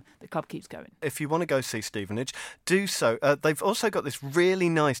money for them, the club keeps going. If you want to go see Stevenage, do so. They've also got this really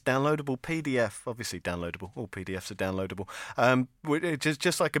nice downloadable PDF, obviously downloadable, all PDFs are downloadable, which is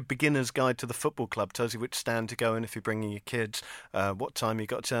just like a beginner's guide to the football club. Tells you which stand to go in if you're bringing your kids, what time you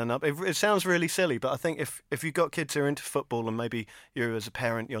got to turn up. It sounds really silly, but I think if you've got kids who are into football, and maybe you as a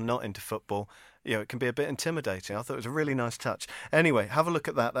parent, you're not into football, it can be a bit intimidating. I thought it was a really nice touch. Anyway, have a look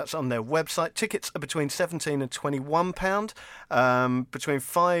at that. That's on their website. Tickets are between £17 and £21, between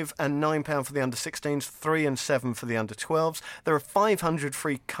 £5 and £9 for the under-16s, £3 and £7 for the under-12s. There are 500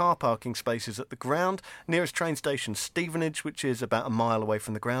 free car parking spaces at the ground. Nearest train station, Stevenage, which is about a mile away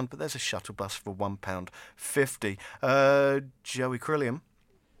from the ground, but there's a shuttle bus for £1.50. Joey Crilliam,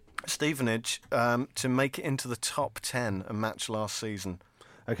 Stevenage, to make it into the top 10 a match last season.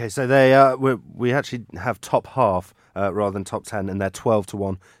 Okay, so we actually have top half rather than top 10, and they're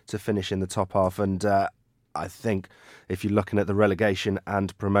 12-1 to finish in the top half. And I think if you're looking at the relegation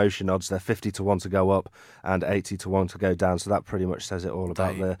and promotion odds, they're 50-1 to go up and 80-1 to go down. So that pretty much says it all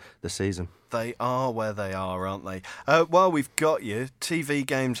about the season. They are where they are, aren't they? While we've got you, TV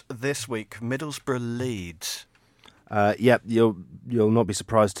games this week, Middlesbrough Leeds. You'll not be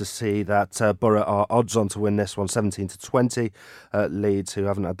surprised to see that Borough are odds on to win this one, 17-20. Leeds, who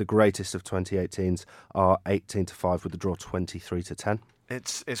haven't had the greatest of 2018s, are 18-5 with the draw 23-10.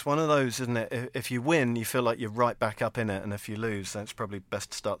 It's one of those, isn't it? If you win, you feel like you're right back up in it, and if you lose, then it's probably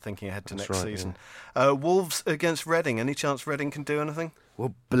best to start thinking ahead to next season. Yeah. Wolves against Reading. Any chance Reading can do anything?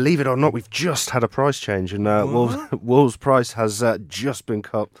 Well, believe it or not, we've just had a price change, and Wolves' price has just been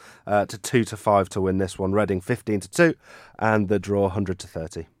cut to 2-5 to win this one. Reading 15-2, and the draw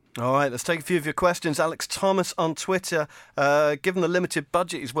 100-30. All right, let's take a few of your questions. Alex Thomas on Twitter. Given the limited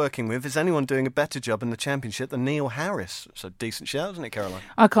budget he's working with, is anyone doing a better job in the Championship than Neil Harris? It's a decent shout, isn't it, Caroline?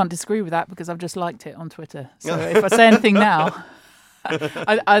 I can't disagree with that because I've just liked it on Twitter. So if I say anything now,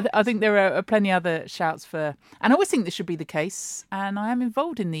 I think there are plenty other shouts for... And I always think this should be the case. And I am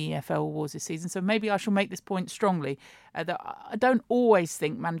involved in the EFL Awards this season, so maybe I shall make this point strongly. That I don't always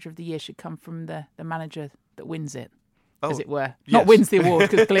think Manager of the Year should come from the manager that wins it. As it were. Yes. Not wins the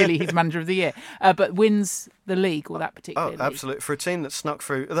award, because clearly he's Manager of the Year, but wins the league or that particular league. Absolutely. For a team that snuck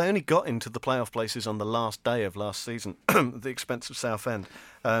through, they only got into the playoff places on the last day of last season, at the expense of Southend.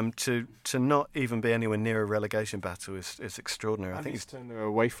 To not even be anywhere near a relegation battle is extraordinary. I think he's turned their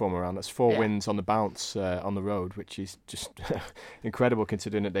away form around. That's 4 wins on the bounce on the road, which is just incredible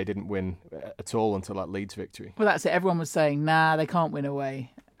considering that they didn't win at all until that Leeds victory. Well, that's it. Everyone was saying, nah, they can't win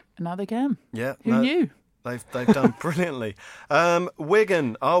away. And now they can. Yeah. Who knew? They've done brilliantly.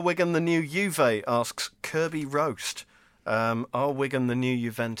 Wigan, are Wigan the new Juve? Asks Kirby Roast. Are Wigan the new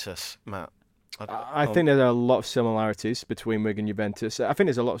Juventus, Matt? I think there are a lot of similarities between Wigan and Juventus. I think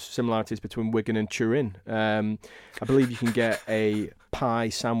there's a lot of similarities between Wigan and Turin. I believe you can get a pie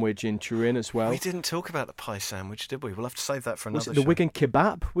sandwich in Turin as well. We didn't talk about the pie sandwich, did we? We'll have to save that for another show. Was it the Wigan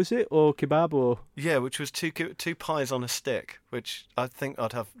Kebab, was it? Or Kebab? Or yeah, which was two pies on a stick, which I think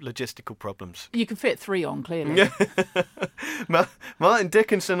I'd have logistical problems. You can fit 3 on, clearly. Martin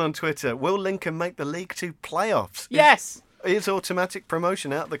Dickinson on Twitter. Will Lincoln make the League 2 playoffs? Yes! Is automatic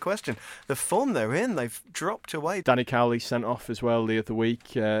promotion out of the question? The form they're in, they've dropped away. Danny Cowley sent off as well the other week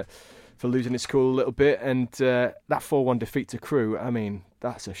for losing his cool a little bit, and that 4-1 defeat to Crewe, I mean,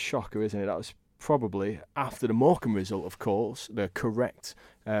 that's a shocker, isn't it? That was probably, after the Morecambe result, of course, the correct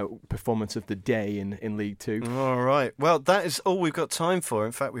performance of the day in League 2. All right. Well, that is all we've got time for.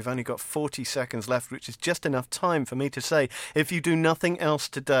 In fact, we've only got 40 seconds left, which is just enough time for me to say, if you do nothing else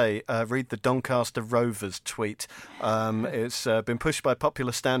today, read the Doncaster Rovers tweet. It's been pushed by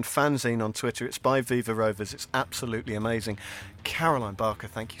Popular Stand Fanzine on Twitter. It's by Viva Rovers. It's absolutely amazing. Caroline Barker,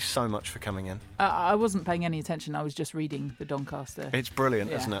 thank you so much for coming in. I wasn't paying any attention. I was just reading the Doncaster. It's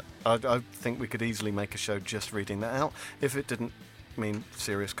brilliant, isn't it? I think we could easily make a show just reading that out if it didn't mean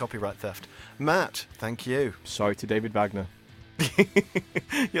serious copyright theft. Matt, thank you. Sorry to David Wagner.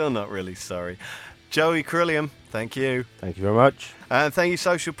 You're not really sorry. Joey Crilliam, thank you. Thank you very much. And thank you,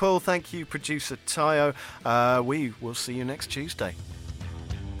 Social Paul. Thank you, producer Tayo. We will see you next Tuesday.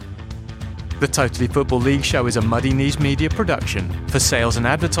 The Totally Football League show is a Muddy Knees Media production. For sales and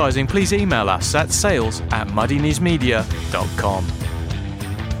advertising, please email us at sales@muddykneesmedia.com.